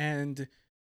 yeah, and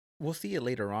we'll see it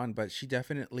later on, but she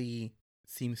definitely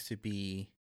seems to be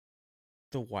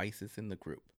the wisest in the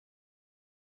group.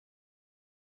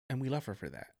 And we love her for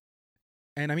that.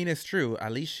 And I mean, it's true.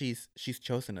 At least she's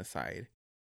chosen a side.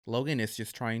 Logan is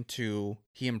just trying to,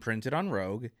 he imprinted on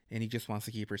Rogue and he just wants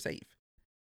to keep her safe.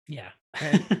 Yeah.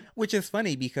 And, which is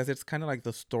funny because it's kind of like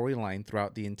the storyline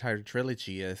throughout the entire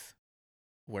trilogy is,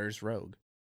 where's Rogue?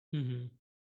 Mm-hmm.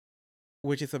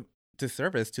 Which is a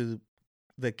disservice to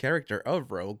the character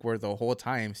of Rogue, where the whole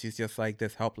time she's just like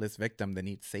this helpless victim that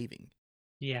needs saving.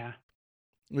 Yeah,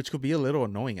 Which could be a little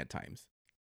annoying at times.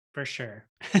 for sure.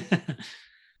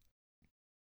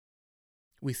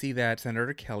 We see that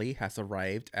Senator Kelly has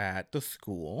arrived at the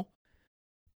school,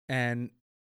 and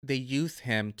they use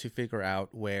him to figure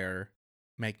out where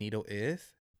Magneto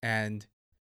is, and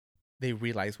they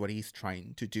realize what he's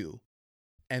trying to do,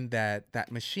 and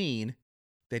that machine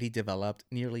that he developed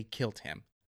nearly killed him.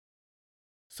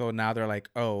 So now they're like,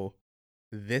 oh,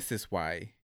 this is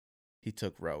why he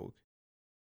took Rogue.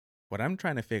 What I'm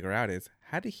trying to figure out is,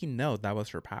 how did he know that was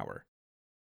her power?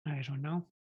 I don't know.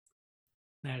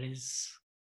 That is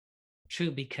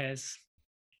true because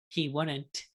he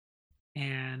wouldn't.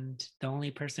 And the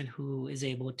only person who is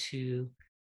able to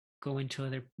go into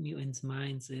other mutants'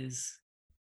 minds is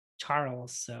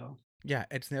Charles. So Yeah,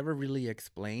 it's never really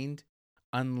explained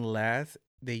unless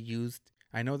they used,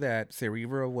 I know that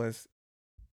Cerebro was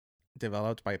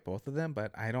developed by both of them,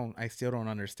 but I still don't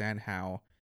understand how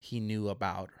he knew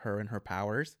about her and her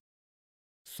powers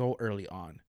so early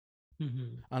on.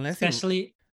 mm-hmm. Unless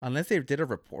they did a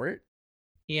report.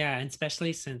 Yeah, and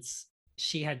especially since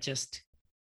she had just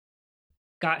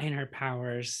gotten her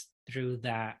powers through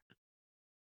that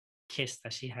kiss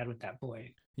that she had with that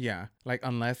boy. Yeah, like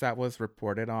unless that was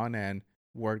reported on and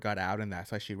word got out and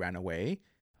that's why she ran away.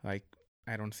 Like,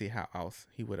 I don't see how else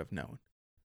he would have known.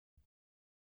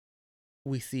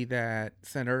 We see that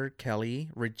Senator Kelly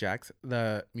rejects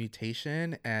the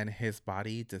mutation and his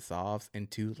body dissolves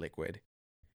into liquid.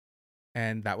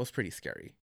 And that was pretty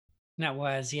scary. That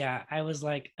was, yeah. I was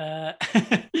like,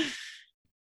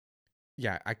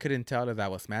 Yeah, I couldn't tell if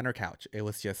that was man or couch. It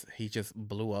was just, he just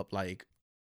blew up like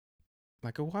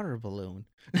a water balloon.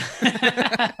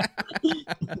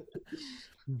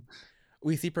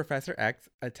 We see Professor X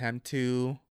attempt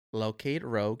to locate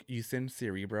Rogue using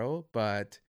Cerebro,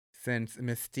 but since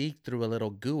Mystique threw a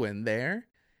little goo in there,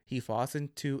 he falls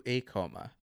into a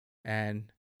coma.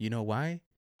 And you know why?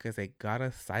 Because they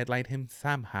gotta sidelight him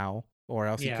somehow, or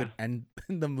else he could end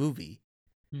the movie.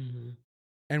 Mm-hmm.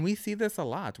 And we see this a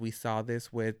lot. We saw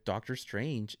this with Doctor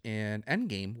Strange in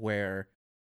Endgame, where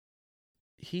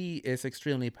he is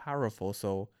extremely powerful.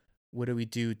 So what do we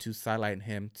do to sidelight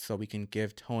him so we can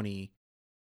give Tony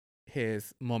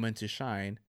his moment to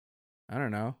shine. I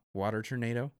don't know, water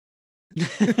tornado.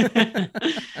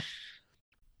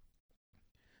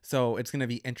 So it's going to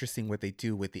be interesting what they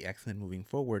do with the X-Men moving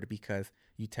forward, because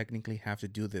you technically have to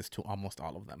do this to almost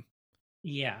all of them.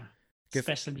 Yeah. 'Cause-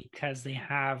 Especially because they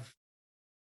have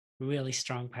really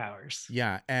strong powers.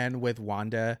 Yeah, and with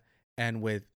Wanda and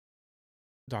with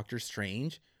Doctor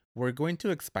Strange, we're going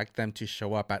to expect them to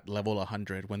show up at level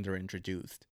 100 when they're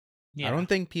introduced. Yeah. I don't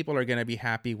think people are going to be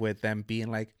happy with them being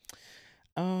like,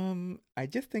 I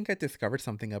just think I discovered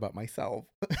something about myself.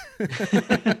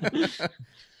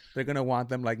 They're going to want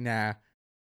them like, nah,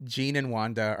 Jean and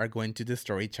Wanda are going to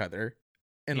destroy each other.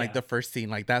 And like Yeah. the first scene,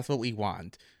 like that's what we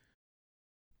want.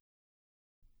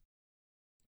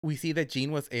 We see that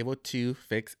Jean was able to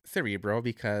fix Cerebro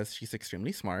because she's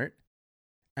extremely smart.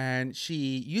 And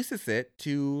she uses it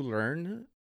to learn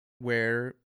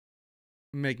where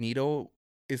Magneto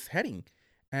is heading.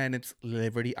 And it's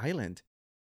Liberty Island.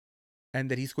 And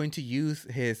that he's going to use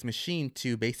his machine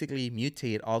to basically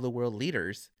mutate all the world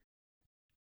leaders,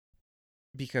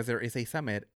 because there is a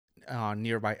summit on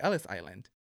nearby Ellis Island.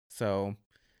 So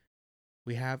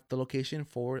we have the location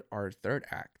for our third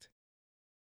act.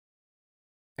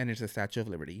 And it's the Statue of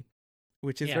Liberty,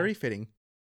 which is Yeah. very fitting.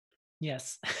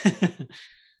 Yes.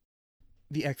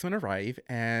 The X-Men arrive,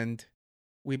 and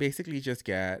we basically just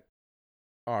get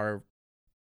our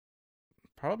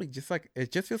probably just like,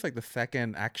 it just feels like the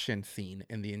second action scene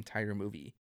in the entire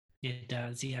movie. It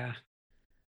does, yeah.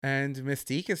 And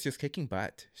Mystique is just kicking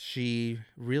butt. She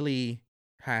really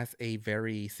has a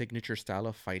very signature style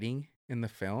of fighting in the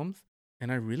films,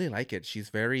 and I really like it. She's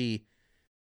very...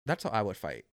 That's how I would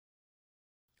fight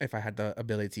if I had the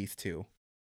abilities to,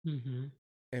 Mm-hmm.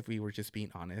 if we were just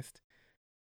being honest.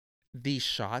 The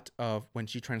shot of when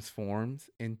she transforms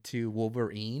into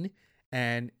Wolverine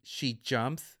and she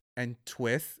jumps and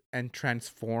twists and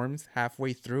transforms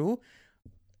halfway through.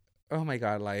 Oh my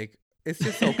God, like, it's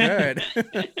just so good.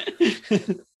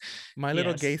 My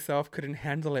little Yes. gay self couldn't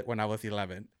handle it when I was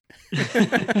 11.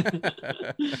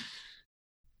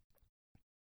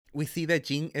 We see that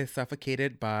Jean is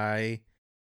suffocated by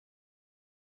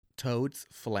Toad's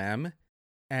phlegm.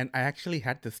 And I actually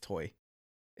had this toy.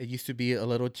 It used to be a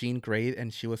little Jean Grey,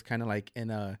 and she was kind of like in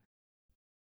a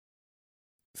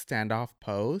standoff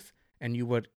pose. And you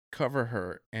would cover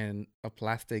her in a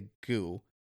plastic goo.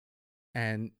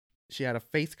 And she had a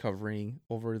face covering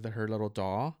over her little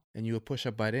doll, and you would push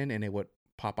a button and it would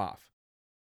pop off.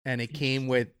 And it came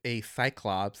with a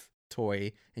Cyclops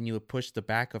toy, and you would push the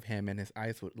back of him and his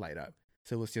eyes would light up.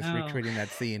 So it was just Oh. recreating that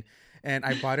scene. And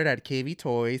I bought it at KV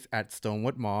Toys at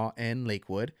Stonewood Mall in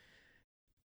Lakewood.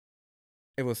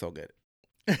 It was so good.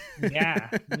 Yeah.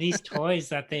 These toys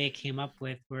that they came up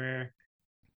with were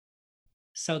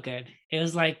so good. It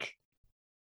was like,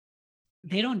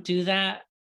 they don't do that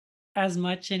as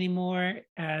much anymore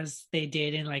as they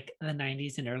did in like the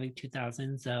 90s and early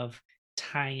 2000s of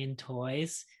tie-in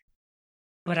toys.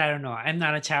 But I don't know. I'm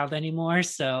not a child anymore,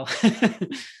 so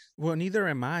Well, neither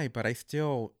am I, but I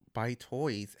still buy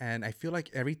toys, and I feel like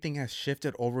everything has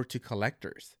shifted over to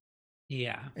collectors.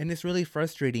 yeah. And it's really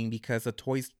frustrating because the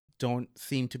toys don't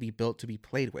seem to be built to be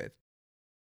played with.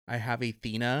 I have a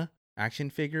Thena action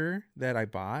figure that I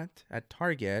bought at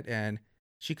Target, and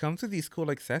she comes with these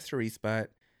cool accessories,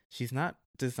 but she's not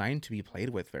designed to be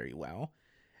played with very well.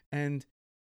 And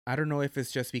I don't know if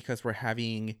it's just because we're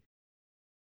having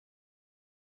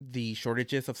the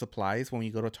shortages of supplies when we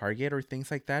go to Target or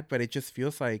things like that, but it just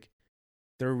feels like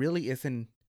there really isn't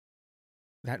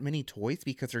that many toys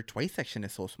because their toy section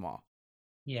is so small.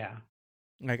 Yeah.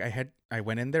 Like I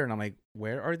went in there and I'm like,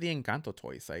 where are the Encanto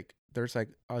toys? Like there's like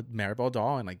a Maribel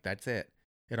doll and like that's it.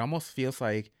 It almost feels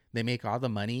like they make all the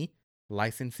money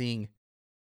licensing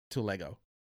to Lego,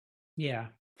 Yeah,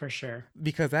 for sure.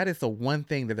 because that is the one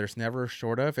thing that there's never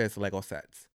short of is Lego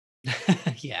sets.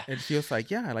 Yeah. It feels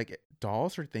like, yeah, like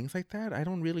dolls or things like that, I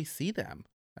don't really see them.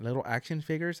 Little action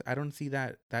figures, I don't see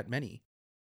that many.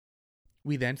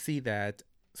 We then see that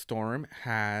Storm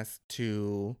has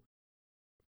to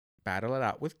battle it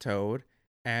out with Toad,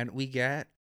 and we get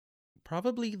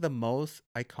probably the most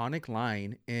iconic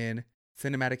line in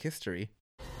cinematic history.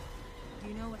 Do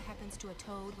you know what happens to a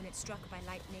toad when it's struck by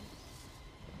lightning?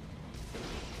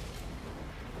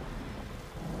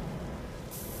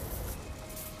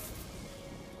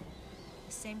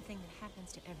 The same thing that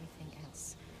happens to everything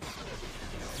else.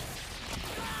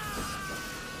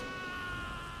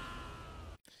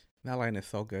 That line is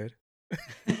so good.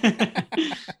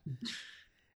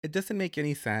 It doesn't make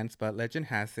any sense, but legend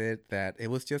has it that it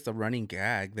was just a running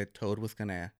gag that Toad was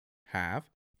gonna have,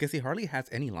 because he hardly has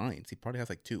any lines. He probably has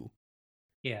like 2.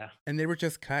 Yeah. And they were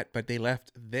just cut, but they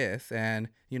left this. And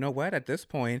you know what? At this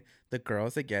point, the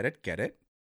girls that get it.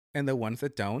 And the ones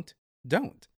that don't.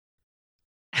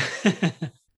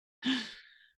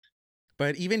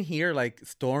 But even here, like,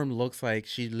 Storm looks like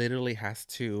she literally has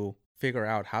to figure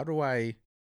out, how do I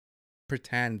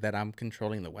pretend that I'm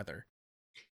controlling the weather?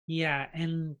 Yeah,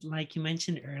 and like you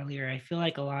mentioned earlier, I feel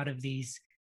like a lot of these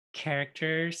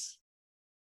characters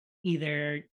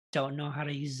either don't know how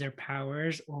to use their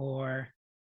powers, or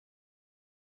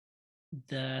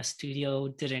the studio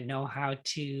didn't know how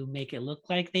to make it look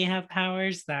like they have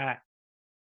powers, that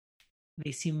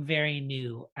they seem very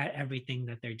new at everything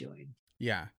that they're doing.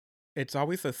 Yeah. It's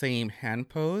always the same hand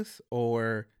pose,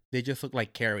 or they just look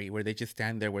like Carrie, where they just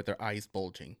stand there with their eyes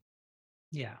bulging.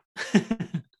 Yeah.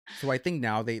 So I think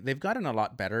now they've gotten a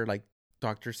lot better. Like,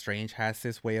 Doctor Strange has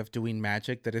this way of doing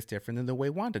magic that is different than the way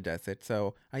Wanda does it.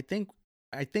 So I think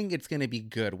it's gonna be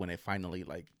good when it finally,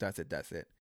 like, does it.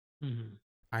 Mhm.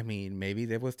 I mean, maybe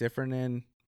it was different in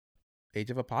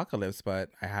Age of Apocalypse,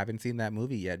 but I haven't seen that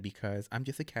movie yet because I'm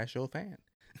just a casual fan.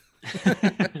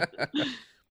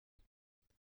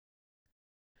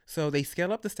 So they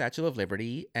scale up the Statue of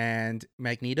Liberty, and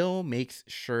Magneto makes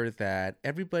sure that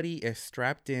everybody is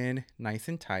strapped in nice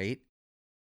and tight.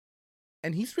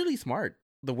 And he's really smart,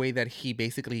 the way that he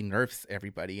basically nerfs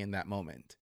everybody in that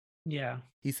moment. Yeah.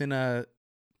 He's in a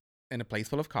place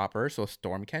full of copper, so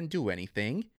Storm can't do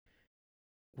anything.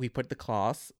 We put the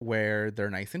claws where they're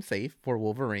nice and safe for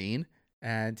Wolverine,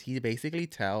 and he basically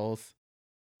tells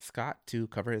Scott to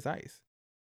cover his eyes.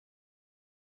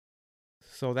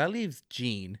 So that leaves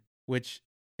Jean, which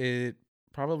it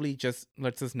probably just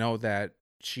lets us know that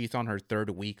she's on her 3rd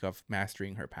week of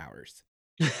mastering her powers.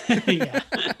 Yeah.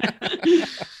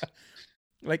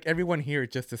 Like, everyone here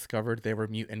just discovered they were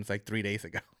mutants like 3 days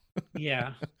ago.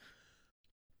 Yeah.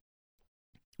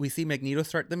 We see Magneto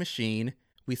start the machine.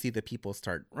 We see the people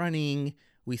start running.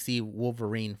 We see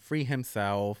Wolverine free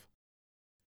himself.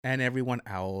 And everyone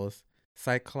else.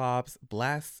 Cyclops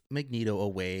blasts Magneto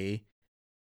away.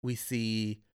 We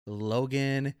see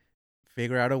Logan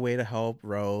figure out a way to help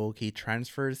Rogue. He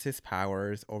transfers his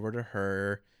powers over to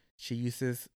her. She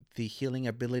uses the healing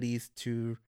abilities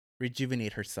to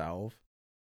rejuvenate herself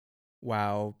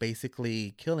while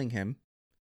basically killing him.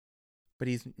 But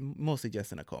he's mostly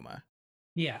just in a coma.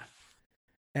 Yeah.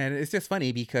 And it's just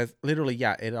funny because literally,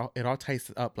 yeah, it all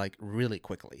ties up like really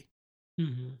quickly.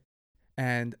 Mhm.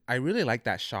 And I really like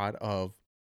that shot of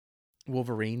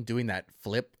Wolverine doing that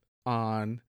flip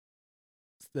on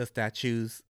the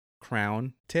statue's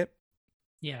crown tip.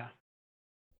 Yeah.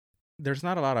 There's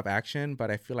not a lot of action, but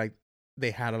I feel like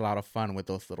they had a lot of fun with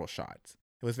those little shots.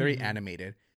 It was very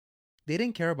animated. They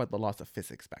didn't care about the loss of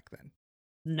physics back then.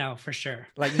 No, for sure.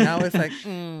 Like, now it's like,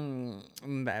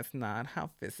 that's not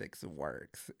how physics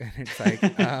works. And it's like,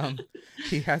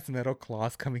 he has metal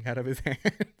claws coming out of his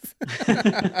hands.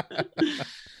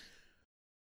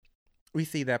 We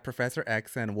see that Professor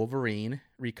X and Wolverine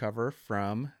recover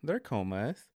from their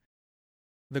comas.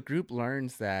 The group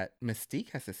learns that Mystique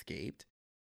has escaped,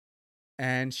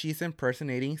 and she's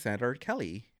impersonating Senator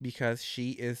Kelly because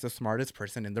she is the smartest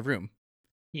person in the room.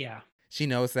 Yeah. She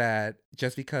knows that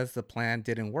just because the plan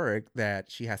didn't work,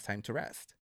 that she has time to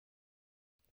rest.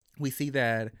 We see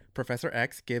that Professor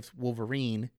X gives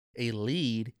Wolverine a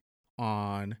lead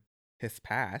on his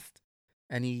past,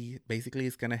 and he basically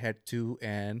is going to head to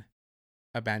an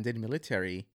abandoned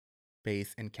military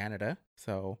base in Canada.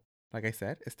 So, like I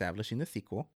said, establishing the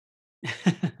sequel.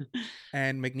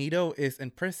 And Magneto is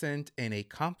imprisoned in a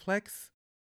complex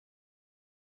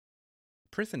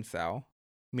prison cell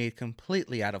made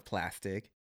completely out of plastic,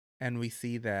 and we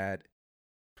see that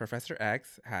Professor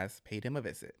X has paid him a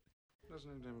visit.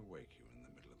 Doesn't it ever wake you in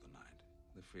the middle of the night?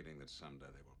 The feeling that someday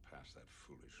they will pass that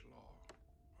foolish law,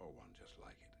 or one just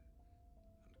like it,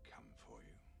 and come for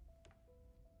you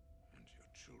and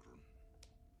your children.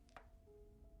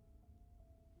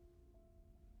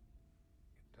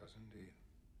 It does indeed.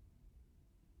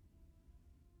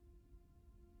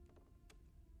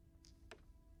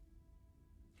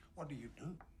 What do you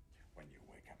do when you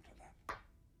wake up to that?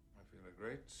 I feel a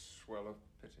great swell of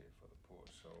pity for the poor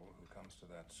soul who comes to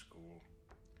that school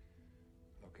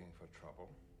looking for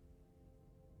trouble.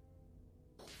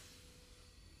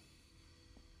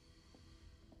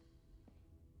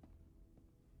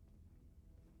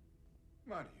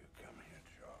 Why do you come here,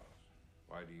 Charles?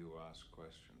 Why do you ask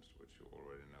questions to which you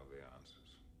already know the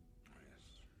answers?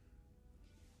 Yes.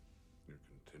 Your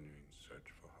continuing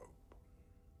search for hope.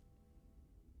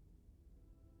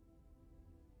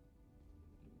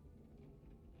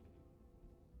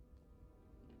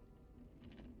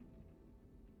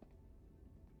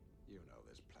 You know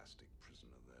this plastic prison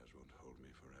of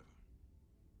forever.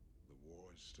 The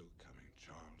war is still coming,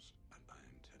 Charles, and I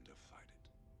intend to fight it.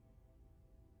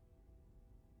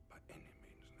 By any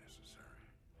means necessary.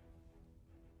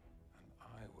 And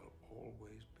I will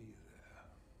always be there.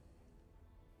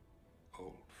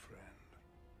 Old friend.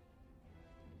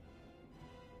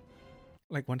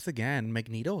 Like, once again,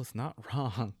 Magneto is not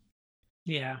wrong.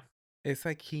 Yeah. It's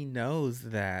like he knows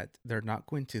that they're not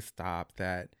going to stop,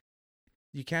 that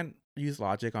you can't use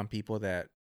logic on people that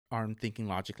aren't thinking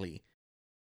logically.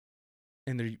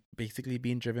 And they're basically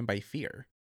being driven by fear.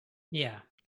 Yeah.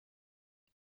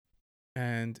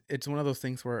 And it's one of those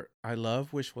things where I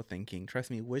love wishful thinking. Trust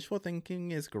me, wishful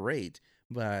thinking is great.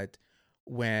 But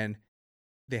when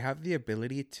they have the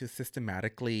ability to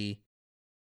systematically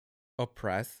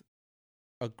oppress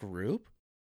a group,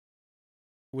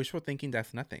 wishful thinking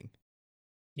does nothing.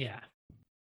 Yeah.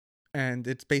 And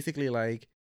it's basically like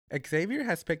Xavier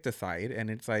has picked a side, and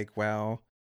it's like, well,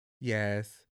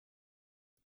 yes,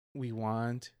 we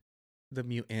want the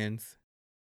mutants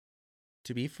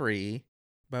to be free,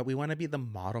 but we want to be the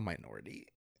model minority.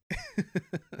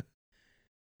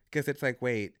 Because it's like,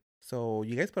 wait, so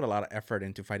you guys put a lot of effort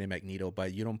into fighting Magneto,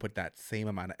 but you don't put that same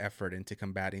amount of effort into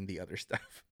combating the other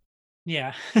stuff.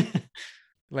 Yeah.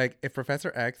 Like, if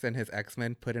Professor X and his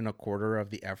X-Men put in a quarter of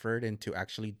the effort into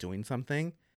actually doing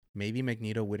something, maybe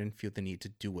Magneto wouldn't feel the need to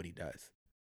do what he does.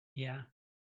 Yeah.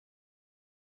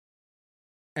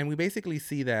 And we basically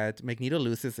see that Magneto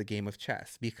loses a game of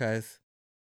chess because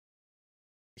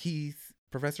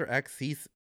Professor X sees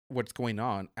what's going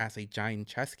on as a giant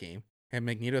chess game. And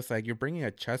Magneto's like, you're bringing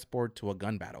a chessboard to a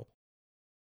gun battle.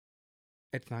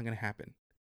 It's not going to happen.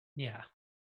 Yeah.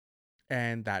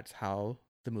 And that's how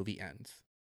the movie ends.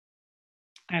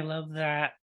 I love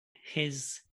that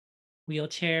his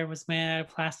wheelchair was made out of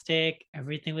plastic.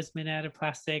 Everything was made out of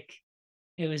plastic.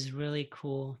 It was really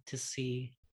cool to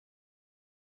see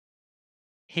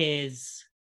his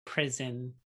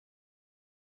prison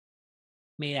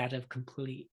made out of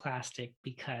complete plastic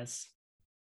because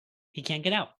he can't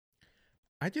get out.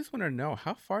 I just want to know,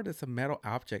 how far does a metal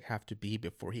object have to be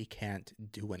before he can't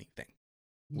do anything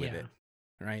with it?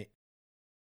 Right?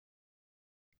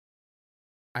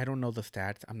 I don't know the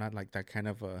stats. I'm not like that kind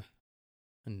of a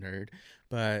nerd,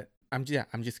 but I'm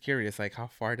just curious, like, how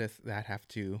far does that have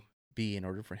to be in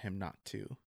order for him not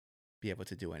to be able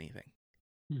to do anything?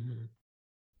 Mm-hmm.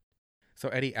 So,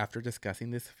 Eddie, after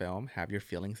discussing this film, have your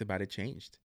feelings about it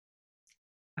changed?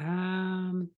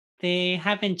 They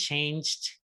haven't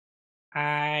changed.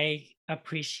 I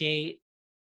appreciate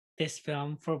this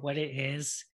film for what it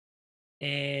is.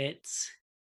 It's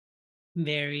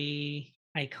very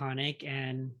iconic,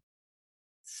 and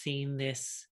seeing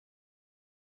this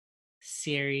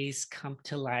series come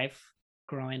to life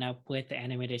growing up with the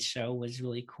animated show was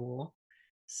really cool.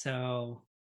 So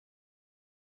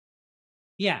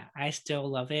yeah, I still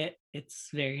love it. It's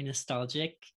very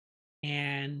nostalgic,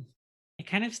 and it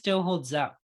kind of still holds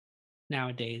up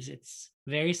nowadays. It's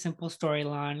very simple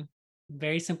storyline,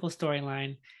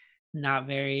 not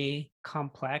very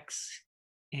complex,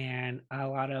 and a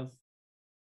lot of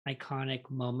iconic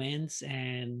moments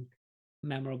and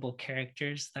memorable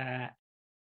characters that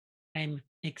I'm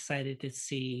excited to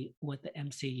see what the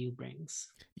MCU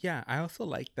brings. Yeah, I also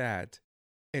like that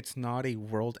it's not a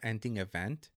world-ending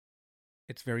event.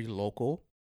 It's very local,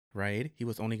 right? He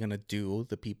was only going to do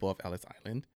the people of Ellis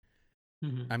Island.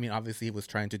 Mm-hmm. I mean, obviously he was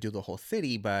trying to do the whole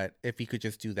city, but if he could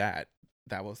just do that,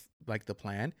 that was like the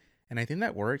plan. And I think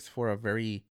that works for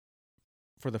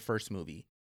the first movie.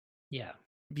 Yeah.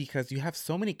 Because you have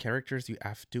so many characters you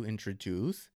have to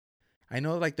introduce. I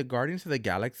know, like, the Guardians of the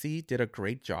Galaxy did a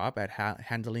great job at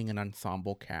handling an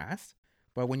ensemble cast,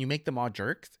 but when you make them all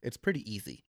jerks, it's pretty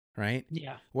easy, right?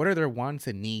 Yeah. What are their wants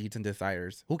and needs and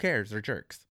desires? Who cares? They're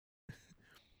jerks.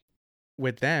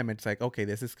 With them, it's like, okay,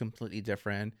 this is completely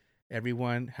different.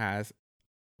 Everyone has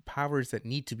powers that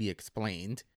need to be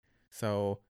explained.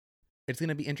 So it's going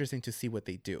to be interesting to see what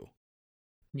they do.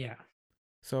 Yeah.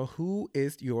 So who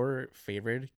is your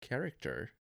favorite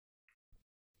character?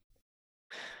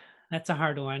 That's a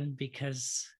hard one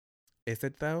because... Is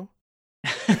it though?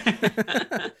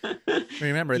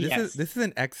 Remember, this is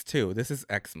an X2. This is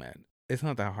X-Men. It's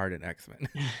not that hard in X-Men.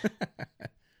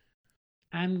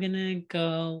 I'm gonna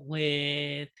go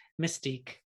with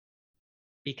Mystique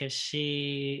because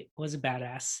she was a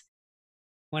badass.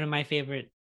 One of my favorite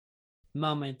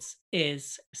moments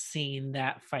is seeing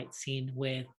that fight scene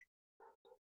with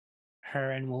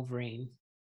her and Wolverine.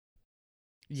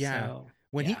 Yeah. So,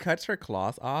 when he cuts her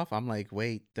claws off, I'm like,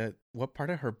 wait, what part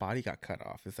of her body got cut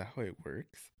off? Is that how it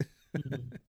works?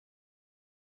 Mm-hmm.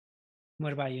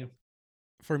 What about you?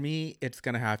 For me, it's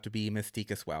going to have to be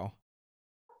Mystique as well.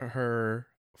 her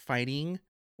fighting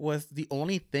was the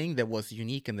only thing that was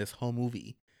unique in this whole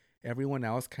movie. Everyone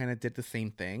else kind of did the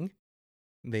same thing.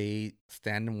 They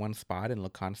stand in one spot and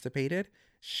look constipated.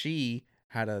 She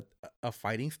had a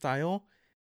fighting style,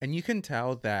 and you can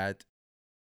tell that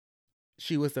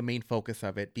she was the main focus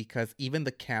of it, because even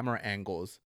the camera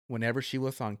angles, whenever she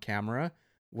was on camera,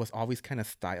 was always kind of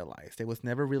stylized. It was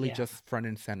never really just front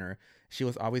and center. She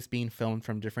was always being filmed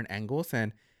from different angles,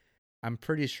 and I'm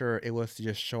pretty sure it was to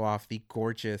just show off the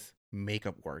gorgeous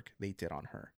makeup work they did on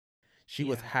her. She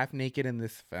was half naked in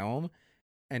this film,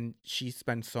 and she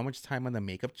spent so much time on the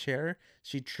makeup chair.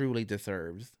 She truly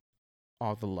deserves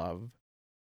all the love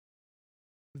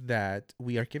that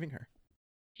we are giving her.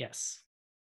 Yes.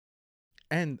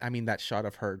 And I mean, that shot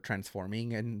of her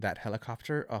transforming in that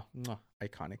helicopter, oh,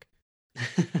 iconic.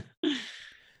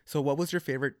 So what was your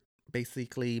favorite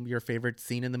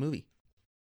scene in the movie?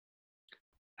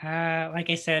 Like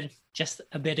I said just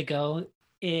a bit ago,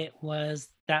 it was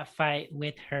that fight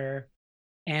with her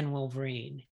and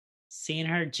Wolverine. Seeing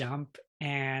her jump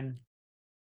and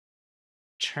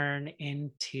turn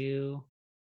into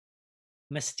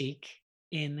Mystique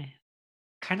in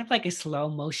kind of like a slow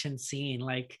motion scene.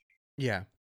 Like, yeah,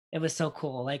 it was so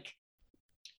cool. Like,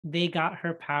 they got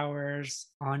her powers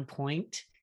on point,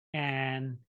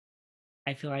 and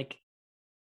I feel like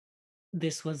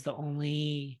this was the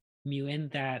only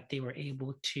mutant that they were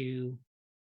able to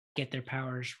get their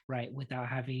powers right without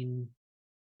having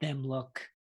them look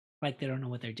like they don't know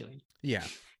what they're doing. Yeah.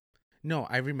 No,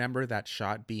 I remember that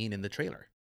shot being in the trailer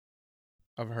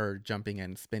of her jumping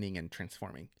and spinning and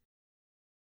transforming.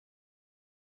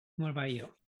 What about you?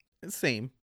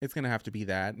 Same. It's going to have to be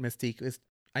that. Mystique is,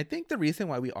 I think the reason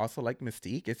why we also like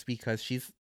Mystique is because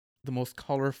she's the most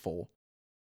colorful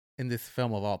in this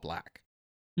film of all black.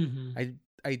 Mm-hmm.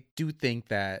 I do think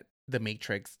that The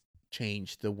Matrix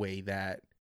changed the way that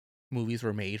movies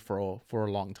were made for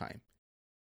a long time.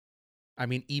 I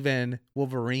mean, even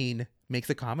Wolverine makes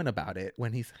a comment about it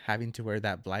when he's having to wear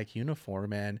that black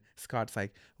uniform, and Scott's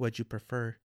like, would you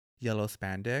prefer yellow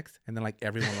spandex? And then like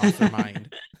everyone lost their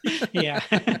mind. Yeah.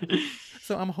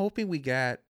 So I'm hoping we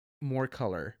get more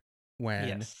color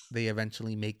when they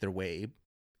eventually make their way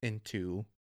into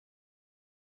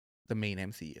the main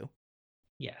MCU.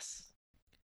 Yes.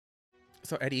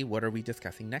 So Eddie, what are we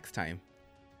discussing next time?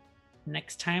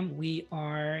 Next time we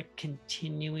are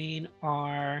continuing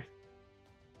our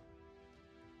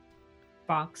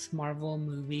Fox Marvel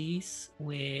movies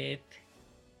with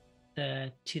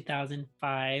the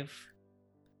 2005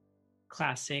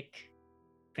 classic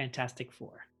Fantastic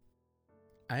Four.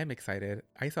 I am excited.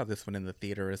 I saw this one in the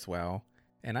theater as well,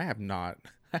 and I have not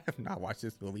watched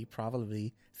this movie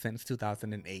probably since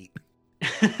 2008.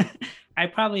 I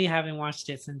probably haven't watched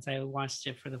it since I watched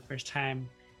it for the first time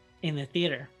in the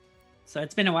theater. So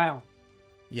it's been a while.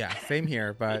 Yeah, same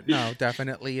here. But no,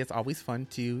 definitely it's always fun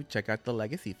to check out the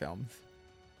legacy films.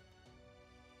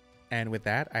 And with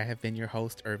that, I have been your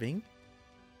host, Irving.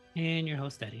 And your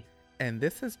host, Eddie. And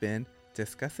this has been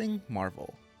Discussing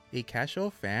Marvel, a casual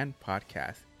fan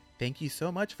podcast. Thank you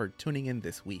so much for tuning in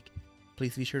this week.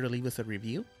 Please be sure to leave us a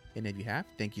review. And if you have,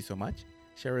 thank you so much.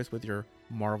 Share us with your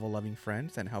Marvel-loving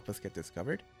friends and help us get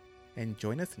discovered. And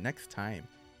join us next time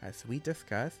as we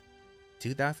discuss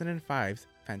 2005's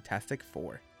Fantastic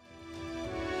Four.